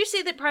 Did you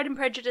see that Pride and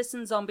Prejudice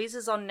and Zombies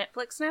is on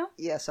Netflix now?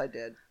 Yes, I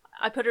did.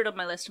 I put it on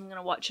my list. I'm going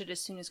to watch it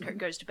as soon as Kurt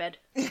goes to bed.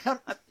 Yeah.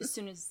 As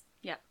soon as,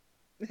 yeah.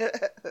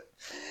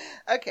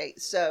 Okay,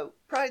 so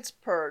Pride's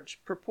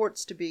Purge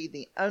purports to be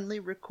the only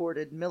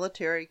recorded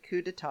military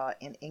coup d'etat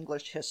in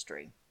English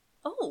history.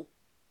 Oh,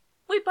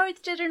 we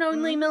both did an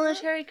only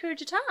military coup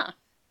d'etat.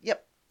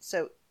 Yep.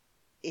 So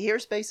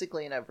here's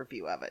basically an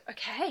overview of it.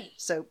 Okay.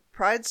 So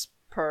Pride's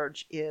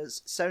Purge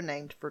is so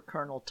named for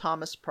Colonel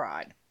Thomas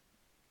Pride.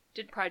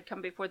 Did Pride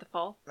come before the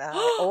fall?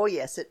 Oh,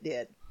 yes, it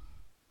did.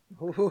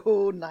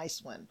 Ooh,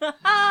 nice one.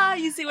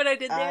 You see what I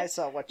did there? I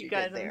saw what you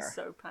guys, did there. I'm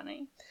so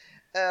punny.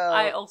 Oh,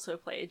 I also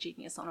play a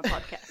genius on a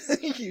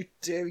podcast. you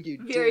do.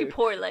 Very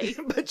poorly.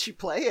 But you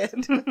play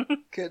it.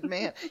 Good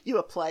man. You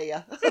a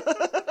player.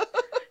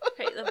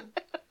 Hate them.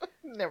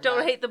 Never Don't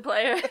mind. hate the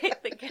player,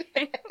 hate the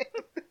game.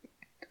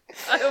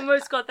 I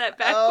almost got that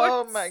backwards.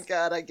 Oh my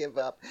God, I give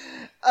up.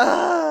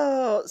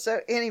 Oh,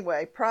 so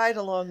anyway, Pride,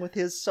 along with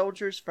his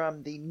soldiers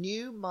from the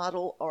New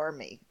Model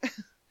Army.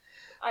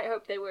 I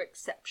hope they were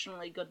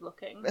exceptionally good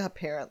looking.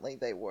 Apparently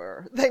they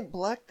were. They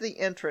blocked the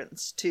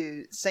entrance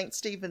to St.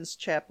 Stephen's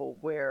Chapel,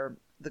 where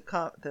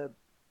the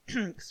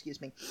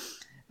excuse me,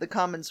 the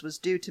Commons was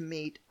due to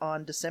meet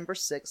on December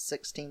 6,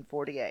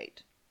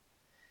 1648.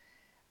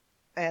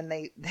 And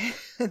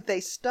they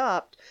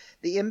stopped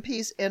the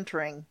MPs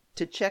entering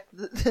to check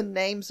the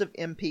names of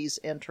MPs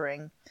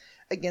entering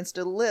against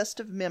a list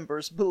of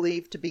members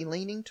believed to be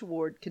leaning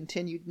toward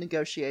continued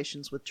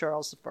negotiations with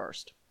Charles I.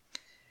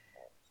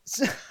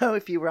 So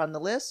if you were on the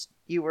list,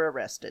 you were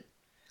arrested.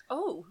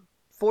 Oh.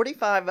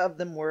 45 of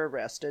them were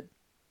arrested.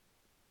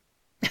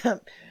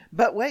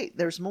 But wait,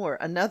 there's more.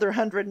 Another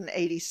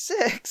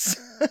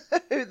 186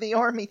 who the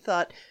army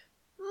thought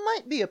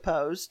might be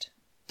opposed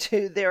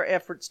to their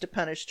efforts to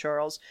punish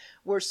Charles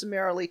were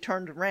summarily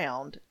turned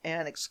around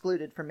and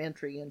excluded from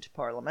entry into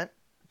Parliament,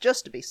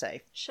 just to be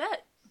safe.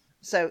 Shit.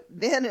 So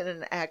then, in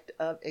an act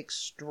of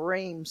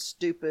extreme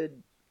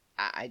stupid,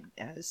 I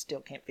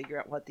still can't figure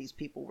out what these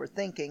people were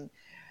thinking,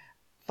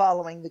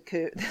 following the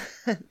coup,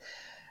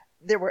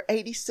 there were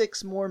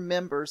 86 more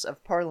members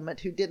of Parliament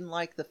who didn't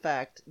like the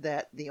fact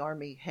that the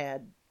army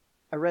had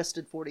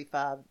arrested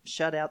 45,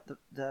 shut out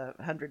the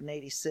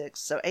 186.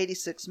 So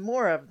 86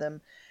 more of them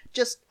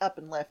just up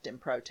and left in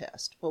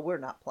protest. Well, we're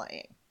not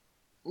playing.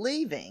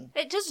 Leaving.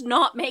 It does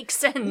not make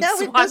sense. No,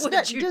 it Why does would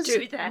not, you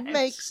do that?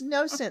 Makes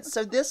no sense.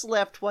 So this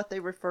left what they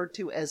referred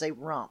to as a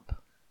rump.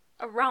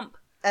 A rump.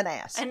 An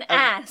ass. An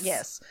ass.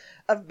 Yes.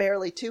 Of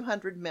barely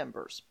 200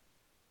 members.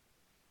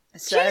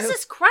 So,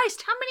 Jesus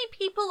Christ, how many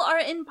people are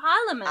in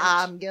Parliament?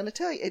 I'm going to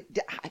tell you.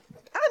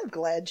 I'm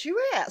glad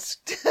you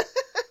asked.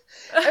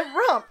 A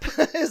rump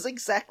is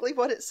exactly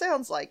what it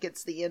sounds like.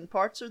 It's the end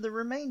parts or the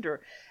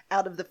remainder.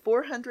 Out of the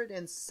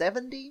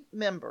 470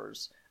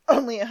 members,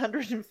 only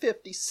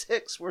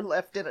 156 were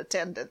left in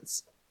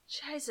attendance.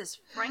 Jesus,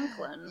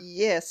 Franklin.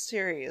 Yes,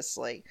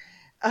 seriously.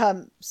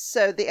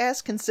 So the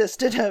ass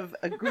consisted of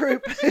a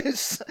group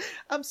who's...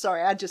 I'm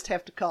sorry, I just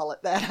have to call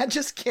it that. I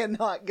just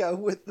cannot go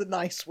with the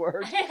nice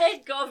word. I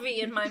had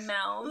govy in my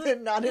mouth.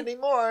 Not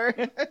anymore.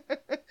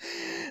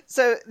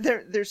 So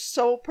their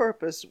sole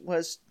purpose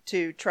was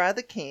to try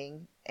the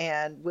king,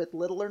 and with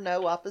little or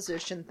no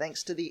opposition,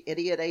 thanks to the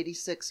idiot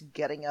 86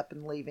 getting up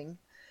and leaving,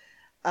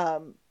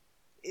 the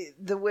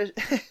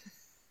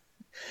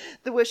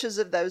wishes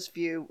of those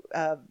few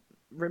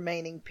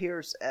remaining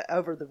peers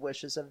over the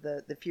wishes of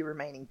the few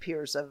remaining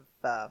peers of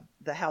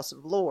the House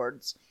of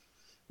Lords,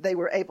 they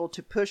were able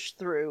to push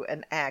through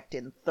an act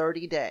in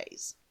 30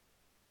 days.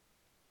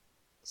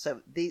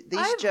 So these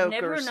I've jokers,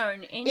 never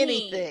known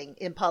anything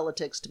in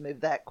politics to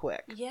move that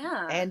quick.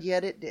 Yeah. And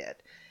yet it did.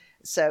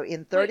 So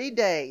in 30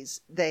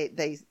 days,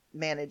 they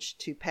managed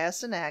to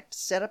pass an act,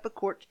 set up a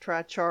court to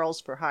try Charles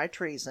for high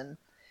treason,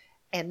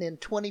 and then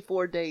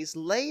 24 days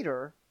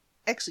later,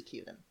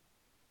 execute him.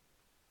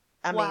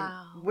 I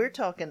mean, we're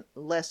talking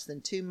less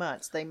than 2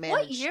 months. They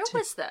managed. What year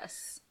was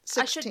this?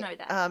 I should know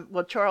that.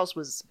 Well, Charles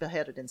was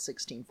beheaded in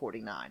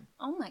 1649.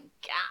 Oh my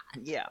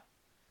God. Yeah.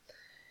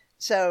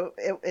 So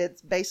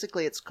it's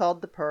basically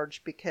called the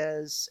Purge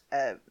because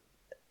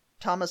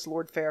Thomas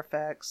Lord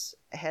Fairfax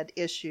had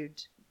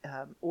issued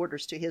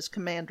orders to his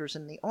commanders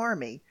in the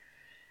army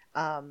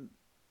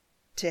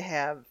to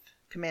have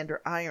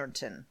Commander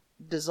Ironton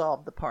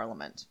dissolve the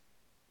Parliament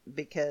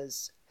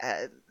because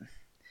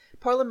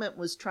Parliament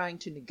was trying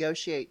to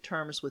negotiate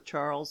terms with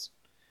Charles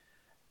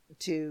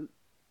to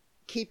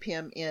keep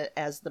him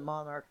as the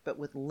monarch, but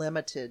with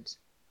limited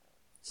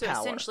power.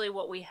 Essentially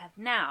what we have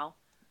now.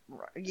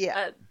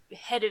 Yeah. A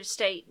head of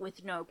state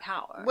with no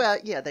power. Well,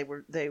 yeah, they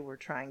were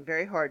trying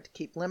very hard to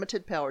keep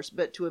limited powers,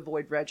 but to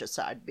avoid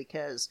regicide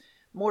because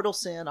mortal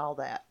sin, all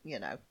that, you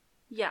know.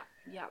 Yeah.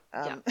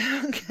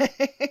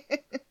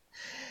 Okay.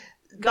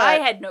 Guy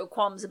had no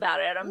qualms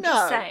about it. I'm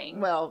just saying.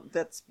 Well,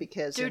 that's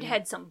because dude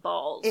had some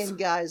balls. In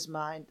Guy's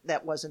mind,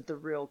 that wasn't the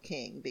real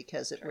king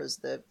because it was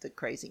the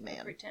crazy man.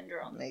 The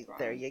pretender on the throne.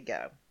 There you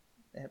go.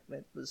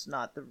 It was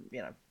not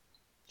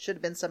should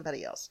have been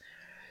somebody else.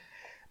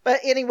 But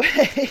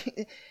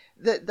anyway,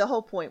 the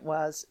whole point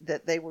was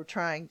that they were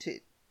trying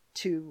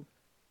to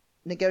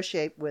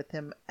negotiate with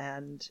him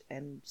and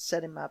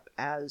set him up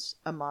as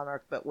a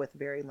monarch, but with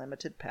very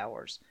limited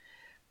powers.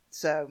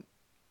 So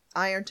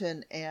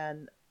Ironton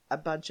and a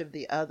bunch of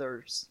the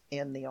others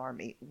in the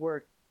army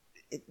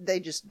they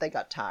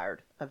got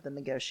tired of the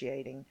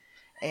negotiating,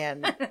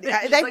 and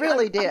they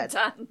really did.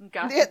 I'm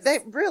done, they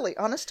really,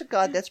 honest to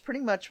God, that's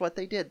pretty much what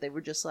they did. They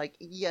were just like,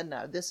 yeah,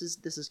 no, this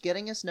is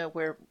getting us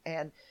nowhere,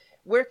 and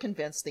we're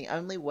convinced the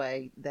only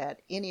way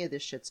that any of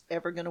this shit's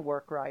ever going to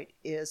work right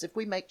is if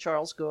we make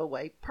Charles go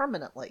away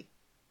permanently.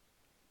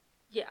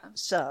 Yeah.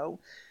 So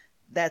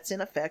that's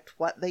in effect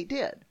what they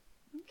did.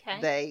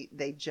 Okay.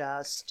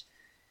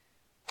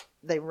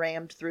 They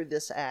rammed through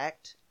this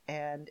act,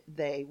 and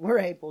they were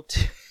able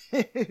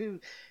to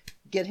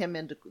get him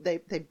into. They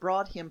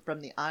brought him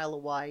from the Isle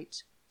of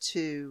Wight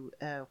to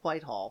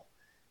Whitehall,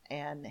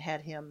 and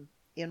had him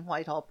in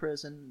Whitehall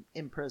prison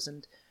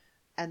imprisoned,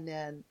 and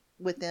then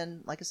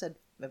within, like I said,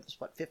 it was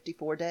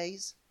 54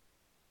 days,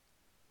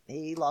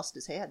 he lost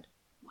his head.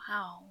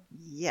 Wow.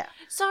 Yeah.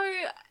 So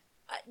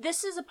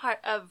this is a part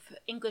of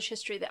English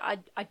history that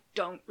I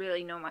don't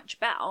really know much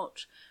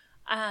about.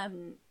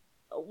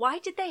 why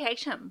did they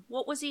hate him?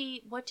 What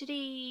did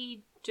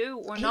he do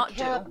or not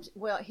do?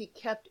 Well, he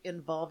kept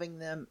involving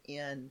them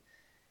in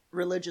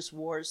religious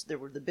wars. There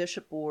were the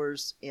Bishop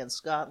Wars in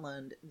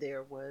Scotland.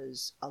 There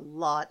was a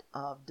lot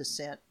of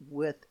dissent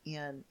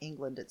within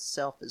England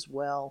itself as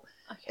well.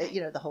 Okay.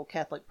 The whole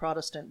Catholic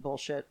Protestant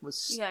bullshit was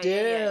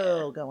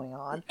still going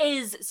on.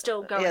 Is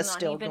still going on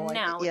still even going.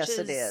 now. Yes,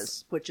 it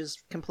is, which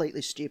is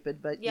completely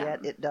stupid, but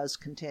yet it does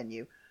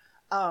continue.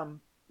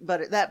 But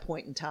at that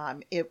point in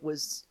time, it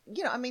was,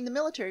 the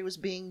military was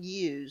being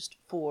used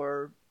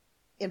for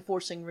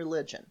enforcing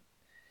religion.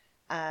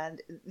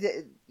 And,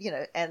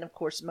 and of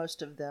course,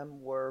 most of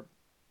them were,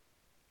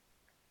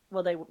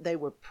 well, they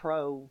were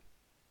pro,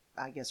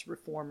 I guess,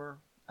 reformer,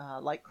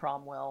 like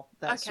Cromwell,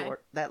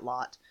 that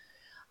lot.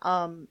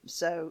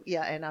 So,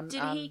 yeah, and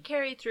Did he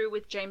carry through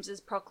with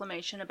James's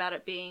proclamation about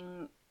it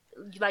being,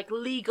 like,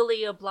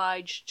 legally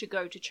obliged to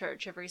go to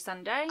church every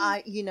Sunday?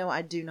 I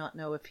do not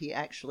know if he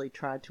actually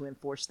tried to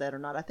enforce that or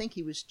not. I think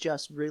he was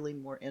just really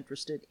more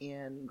interested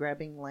in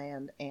grabbing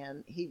land,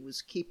 and he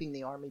was keeping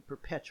the army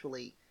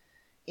perpetually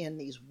in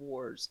these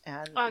wars.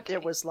 And there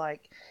was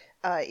like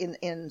in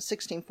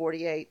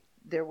 1648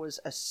 there was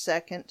a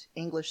second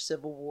English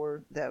Civil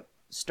War that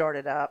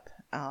started up,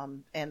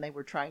 and they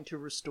were trying to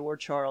restore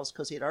Charles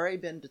because he had already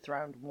been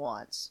dethroned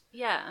once.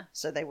 Yeah.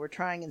 So they were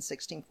trying in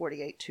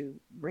 1648 to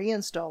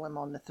reinstall him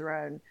on the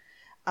throne.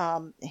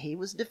 He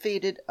was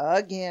defeated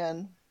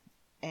again,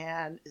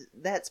 and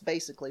that's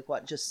basically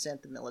what just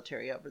sent the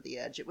military over the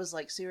edge. It was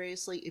like,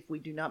 seriously, if we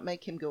do not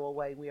make him go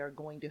away, we are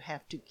going to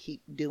have to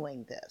keep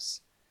doing this.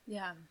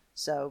 Yeah.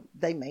 So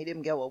they made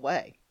him go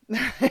away.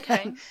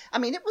 Okay. I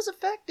mean, it was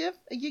effective.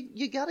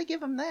 You got to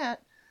give him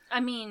that. I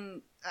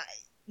mean,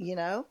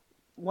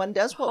 one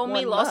does what homie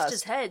one lost must.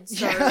 his head,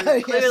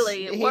 so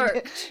clearly it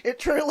worked. It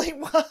truly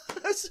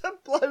was a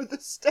blow the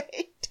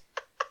state.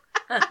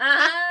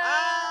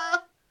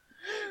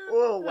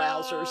 Oh,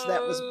 wowzers,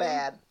 that was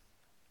bad.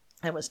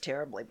 That was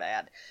terribly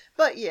bad.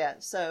 But yeah,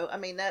 so I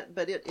mean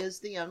but it is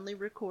the only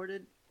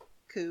recorded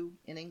coup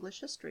in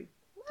English history.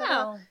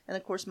 Wow. And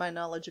of course, my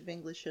knowledge of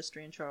English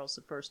history and Charles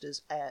I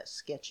is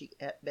sketchy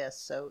at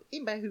best. So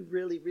anybody who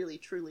really, really,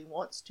 truly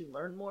wants to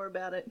learn more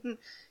about it,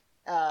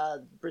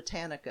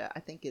 Britannica, I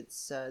think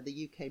it's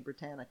the UK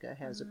Britannica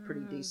has a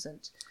pretty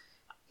decent,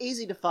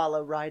 easy to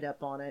follow write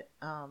up on it.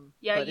 I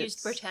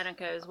used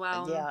Britannica as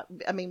well. Yeah,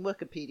 I mean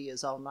Wikipedia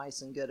is all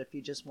nice and good if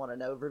you just want an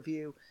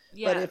overview.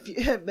 Yeah.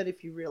 But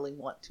if you really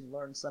want to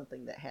learn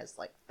something that has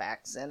like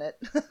facts in it.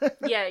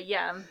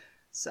 Yeah.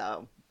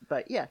 So,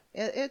 but yeah,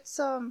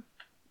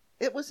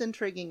 it was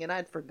intriguing, and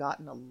I'd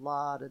forgotten a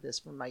lot of this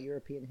from my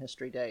European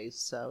history days,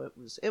 so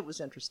it was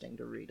interesting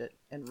to read it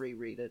and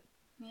reread it.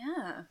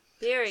 Yeah,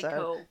 very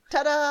cool.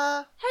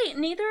 Ta-da! Hey,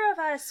 neither of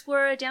us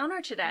were a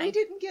downer today. We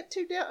didn't get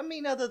too down. I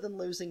mean, other than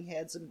losing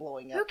heads and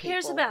blowing up. Who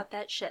cares people. about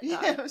that shit, though?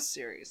 Yeah,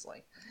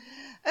 seriously.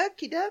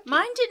 Okie dokie.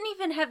 Mine didn't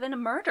even have a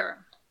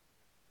murder.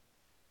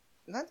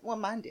 Well,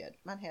 mine did.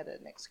 Mine had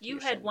an execution. You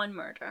had one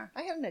murder.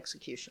 I had an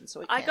execution,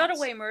 so it I counts. got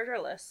away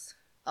murderless.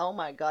 Oh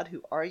my God,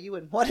 who are you,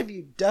 and what have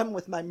you done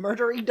with my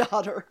murdery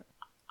daughter?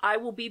 I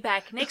will be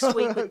back next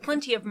week with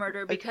plenty of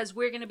murder because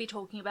we're going to be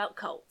talking about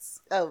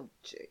cults. Oh,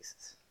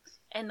 Jesus.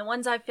 And the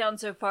ones I've found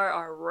so far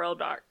are real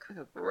dark,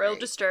 real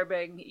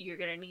disturbing. You're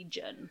going to need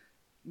gin.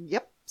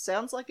 Yep,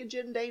 sounds like a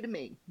gin day to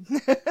me.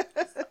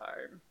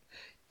 Hard.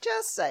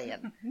 Just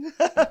saying.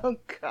 Oh,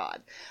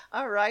 God.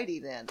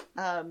 Alrighty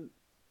then.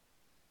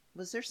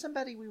 Was there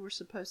somebody we were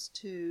supposed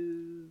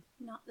to...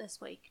 Not this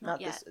week.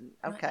 Not yet.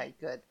 Okay,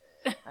 good.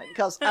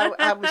 Because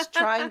I was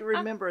trying to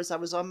remember as I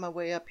was on my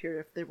way up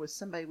here if there was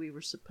somebody we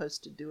were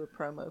supposed to do a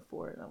promo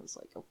for, and I was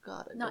like, oh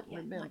God, I don't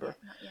remember.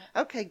 Not yet.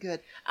 Okay,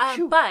 good.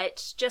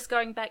 But just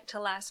going back to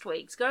last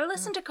week's, go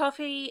listen to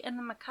Coffee in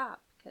the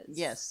Macabre.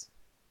 Yes.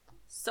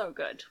 So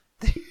good.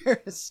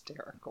 They're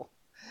hysterical.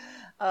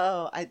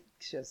 Oh,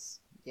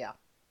 yeah.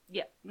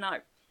 Yeah, no.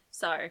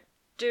 So,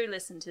 do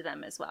listen to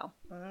them as well.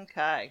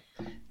 Okay.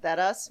 That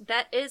us?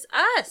 That is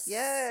us.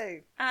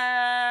 Yay.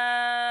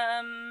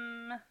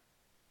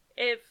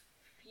 If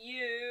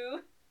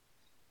you...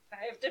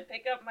 I have to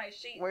pick up my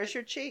sheet. Where's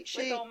your cheat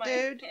sheet, with all my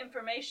dude?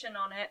 information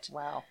on it.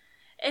 Wow.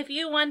 If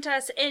you want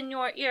us in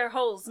your ear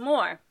holes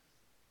more,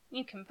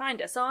 you can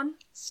find us on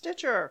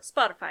Stitcher,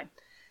 Spotify,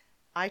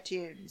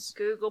 iTunes,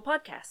 Google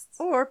Podcasts,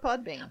 or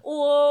Podbean,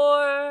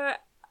 or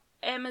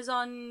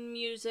Amazon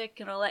Music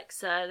and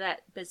Alexa,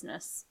 that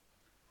business.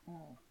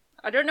 Oh.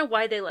 I don't know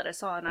why they let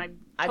us on.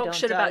 I talk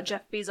shit about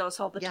Jeff Bezos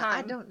all the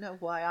time. I don't know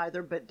why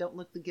either, but don't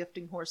look the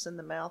gifting horse in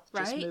the mouth.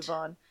 Just move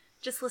on.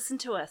 Just listen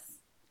to us.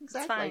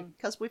 Exactly,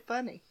 because we're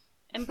funny.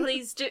 And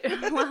please do.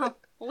 Well,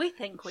 we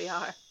think we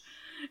are.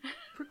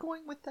 We're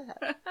going with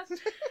that.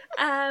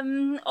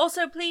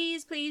 Also,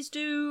 please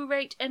do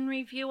rate and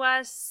review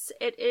us.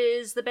 It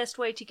is the best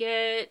way to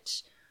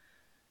get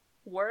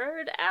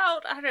word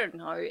out. I don't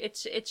know.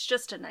 It's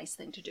just a nice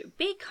thing to do.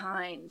 Be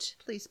kind.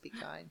 Please be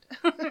kind.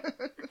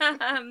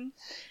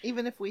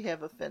 Even if we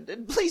have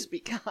offended, please be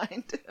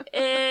kind.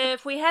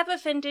 If we have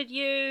offended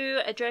you,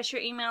 address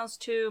your emails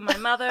to my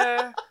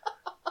mother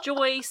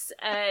Joyce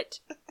at...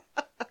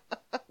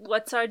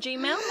 What's our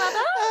Gmail,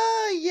 Mother?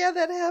 Yeah,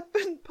 that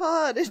happened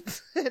pod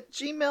at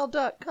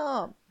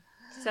gmail.com.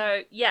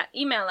 So, yeah,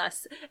 email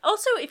us.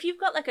 Also, if you've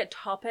got, like, a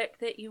topic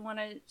that you want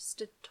us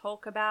to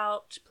talk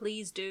about,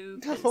 please do.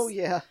 Oh,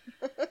 yeah.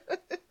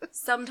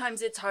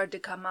 Sometimes it's hard to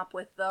come up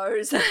with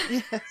those.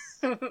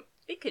 Yes.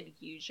 We could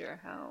use your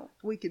help.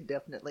 We could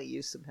definitely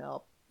use some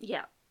help.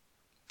 Yeah.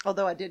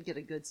 Although I did get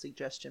a good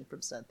suggestion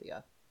from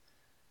Cynthia.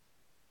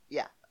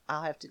 Yeah,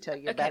 I'll have to tell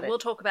you about it. Okay, we'll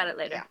talk about it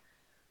later. Yeah.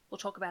 We'll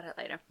talk about it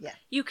later. Yeah.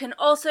 You can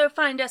also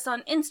find us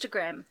on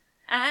Instagram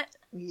at...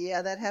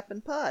 Yeah, that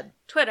happened pod.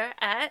 Twitter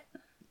at...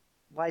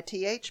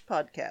 YTH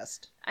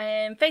podcast.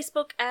 And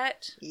Facebook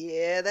at...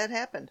 Yeah, that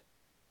happened.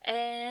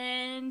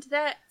 And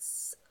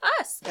that's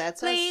us.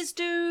 That's Please us.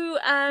 do,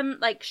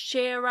 like,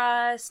 share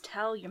us,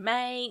 tell your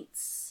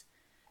mates,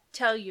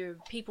 tell your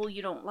people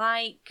you don't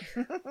like.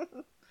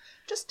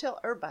 Just tell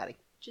everybody.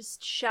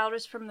 Just shout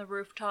us from the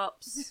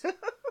rooftops.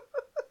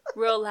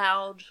 Real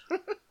loud.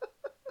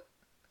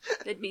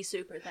 It'd be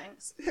super,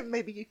 thanks.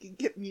 Maybe you can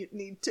get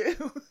mutinied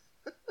too.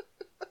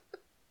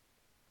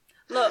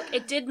 Look,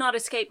 it did not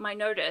escape my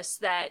notice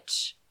that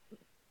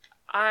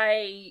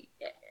I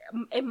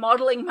am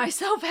modeling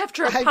myself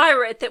after a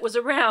pirate that was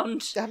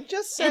was I'm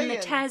just saying. in the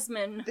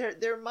Tasman.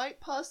 There might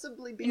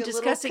possibly be a little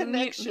discussing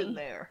connection mutiny.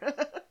 there.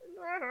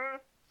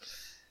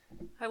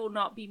 I will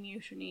not be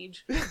mutinied.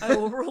 I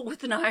will rule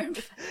with an iron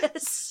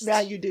fist. Now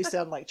you do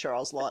sound like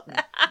Charles Lawton.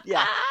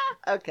 Yeah.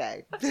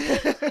 Okay.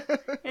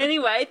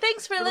 Anyway,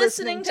 thanks for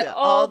listening to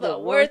all the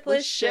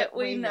worthless shit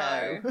we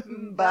know.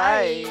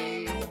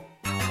 Bye.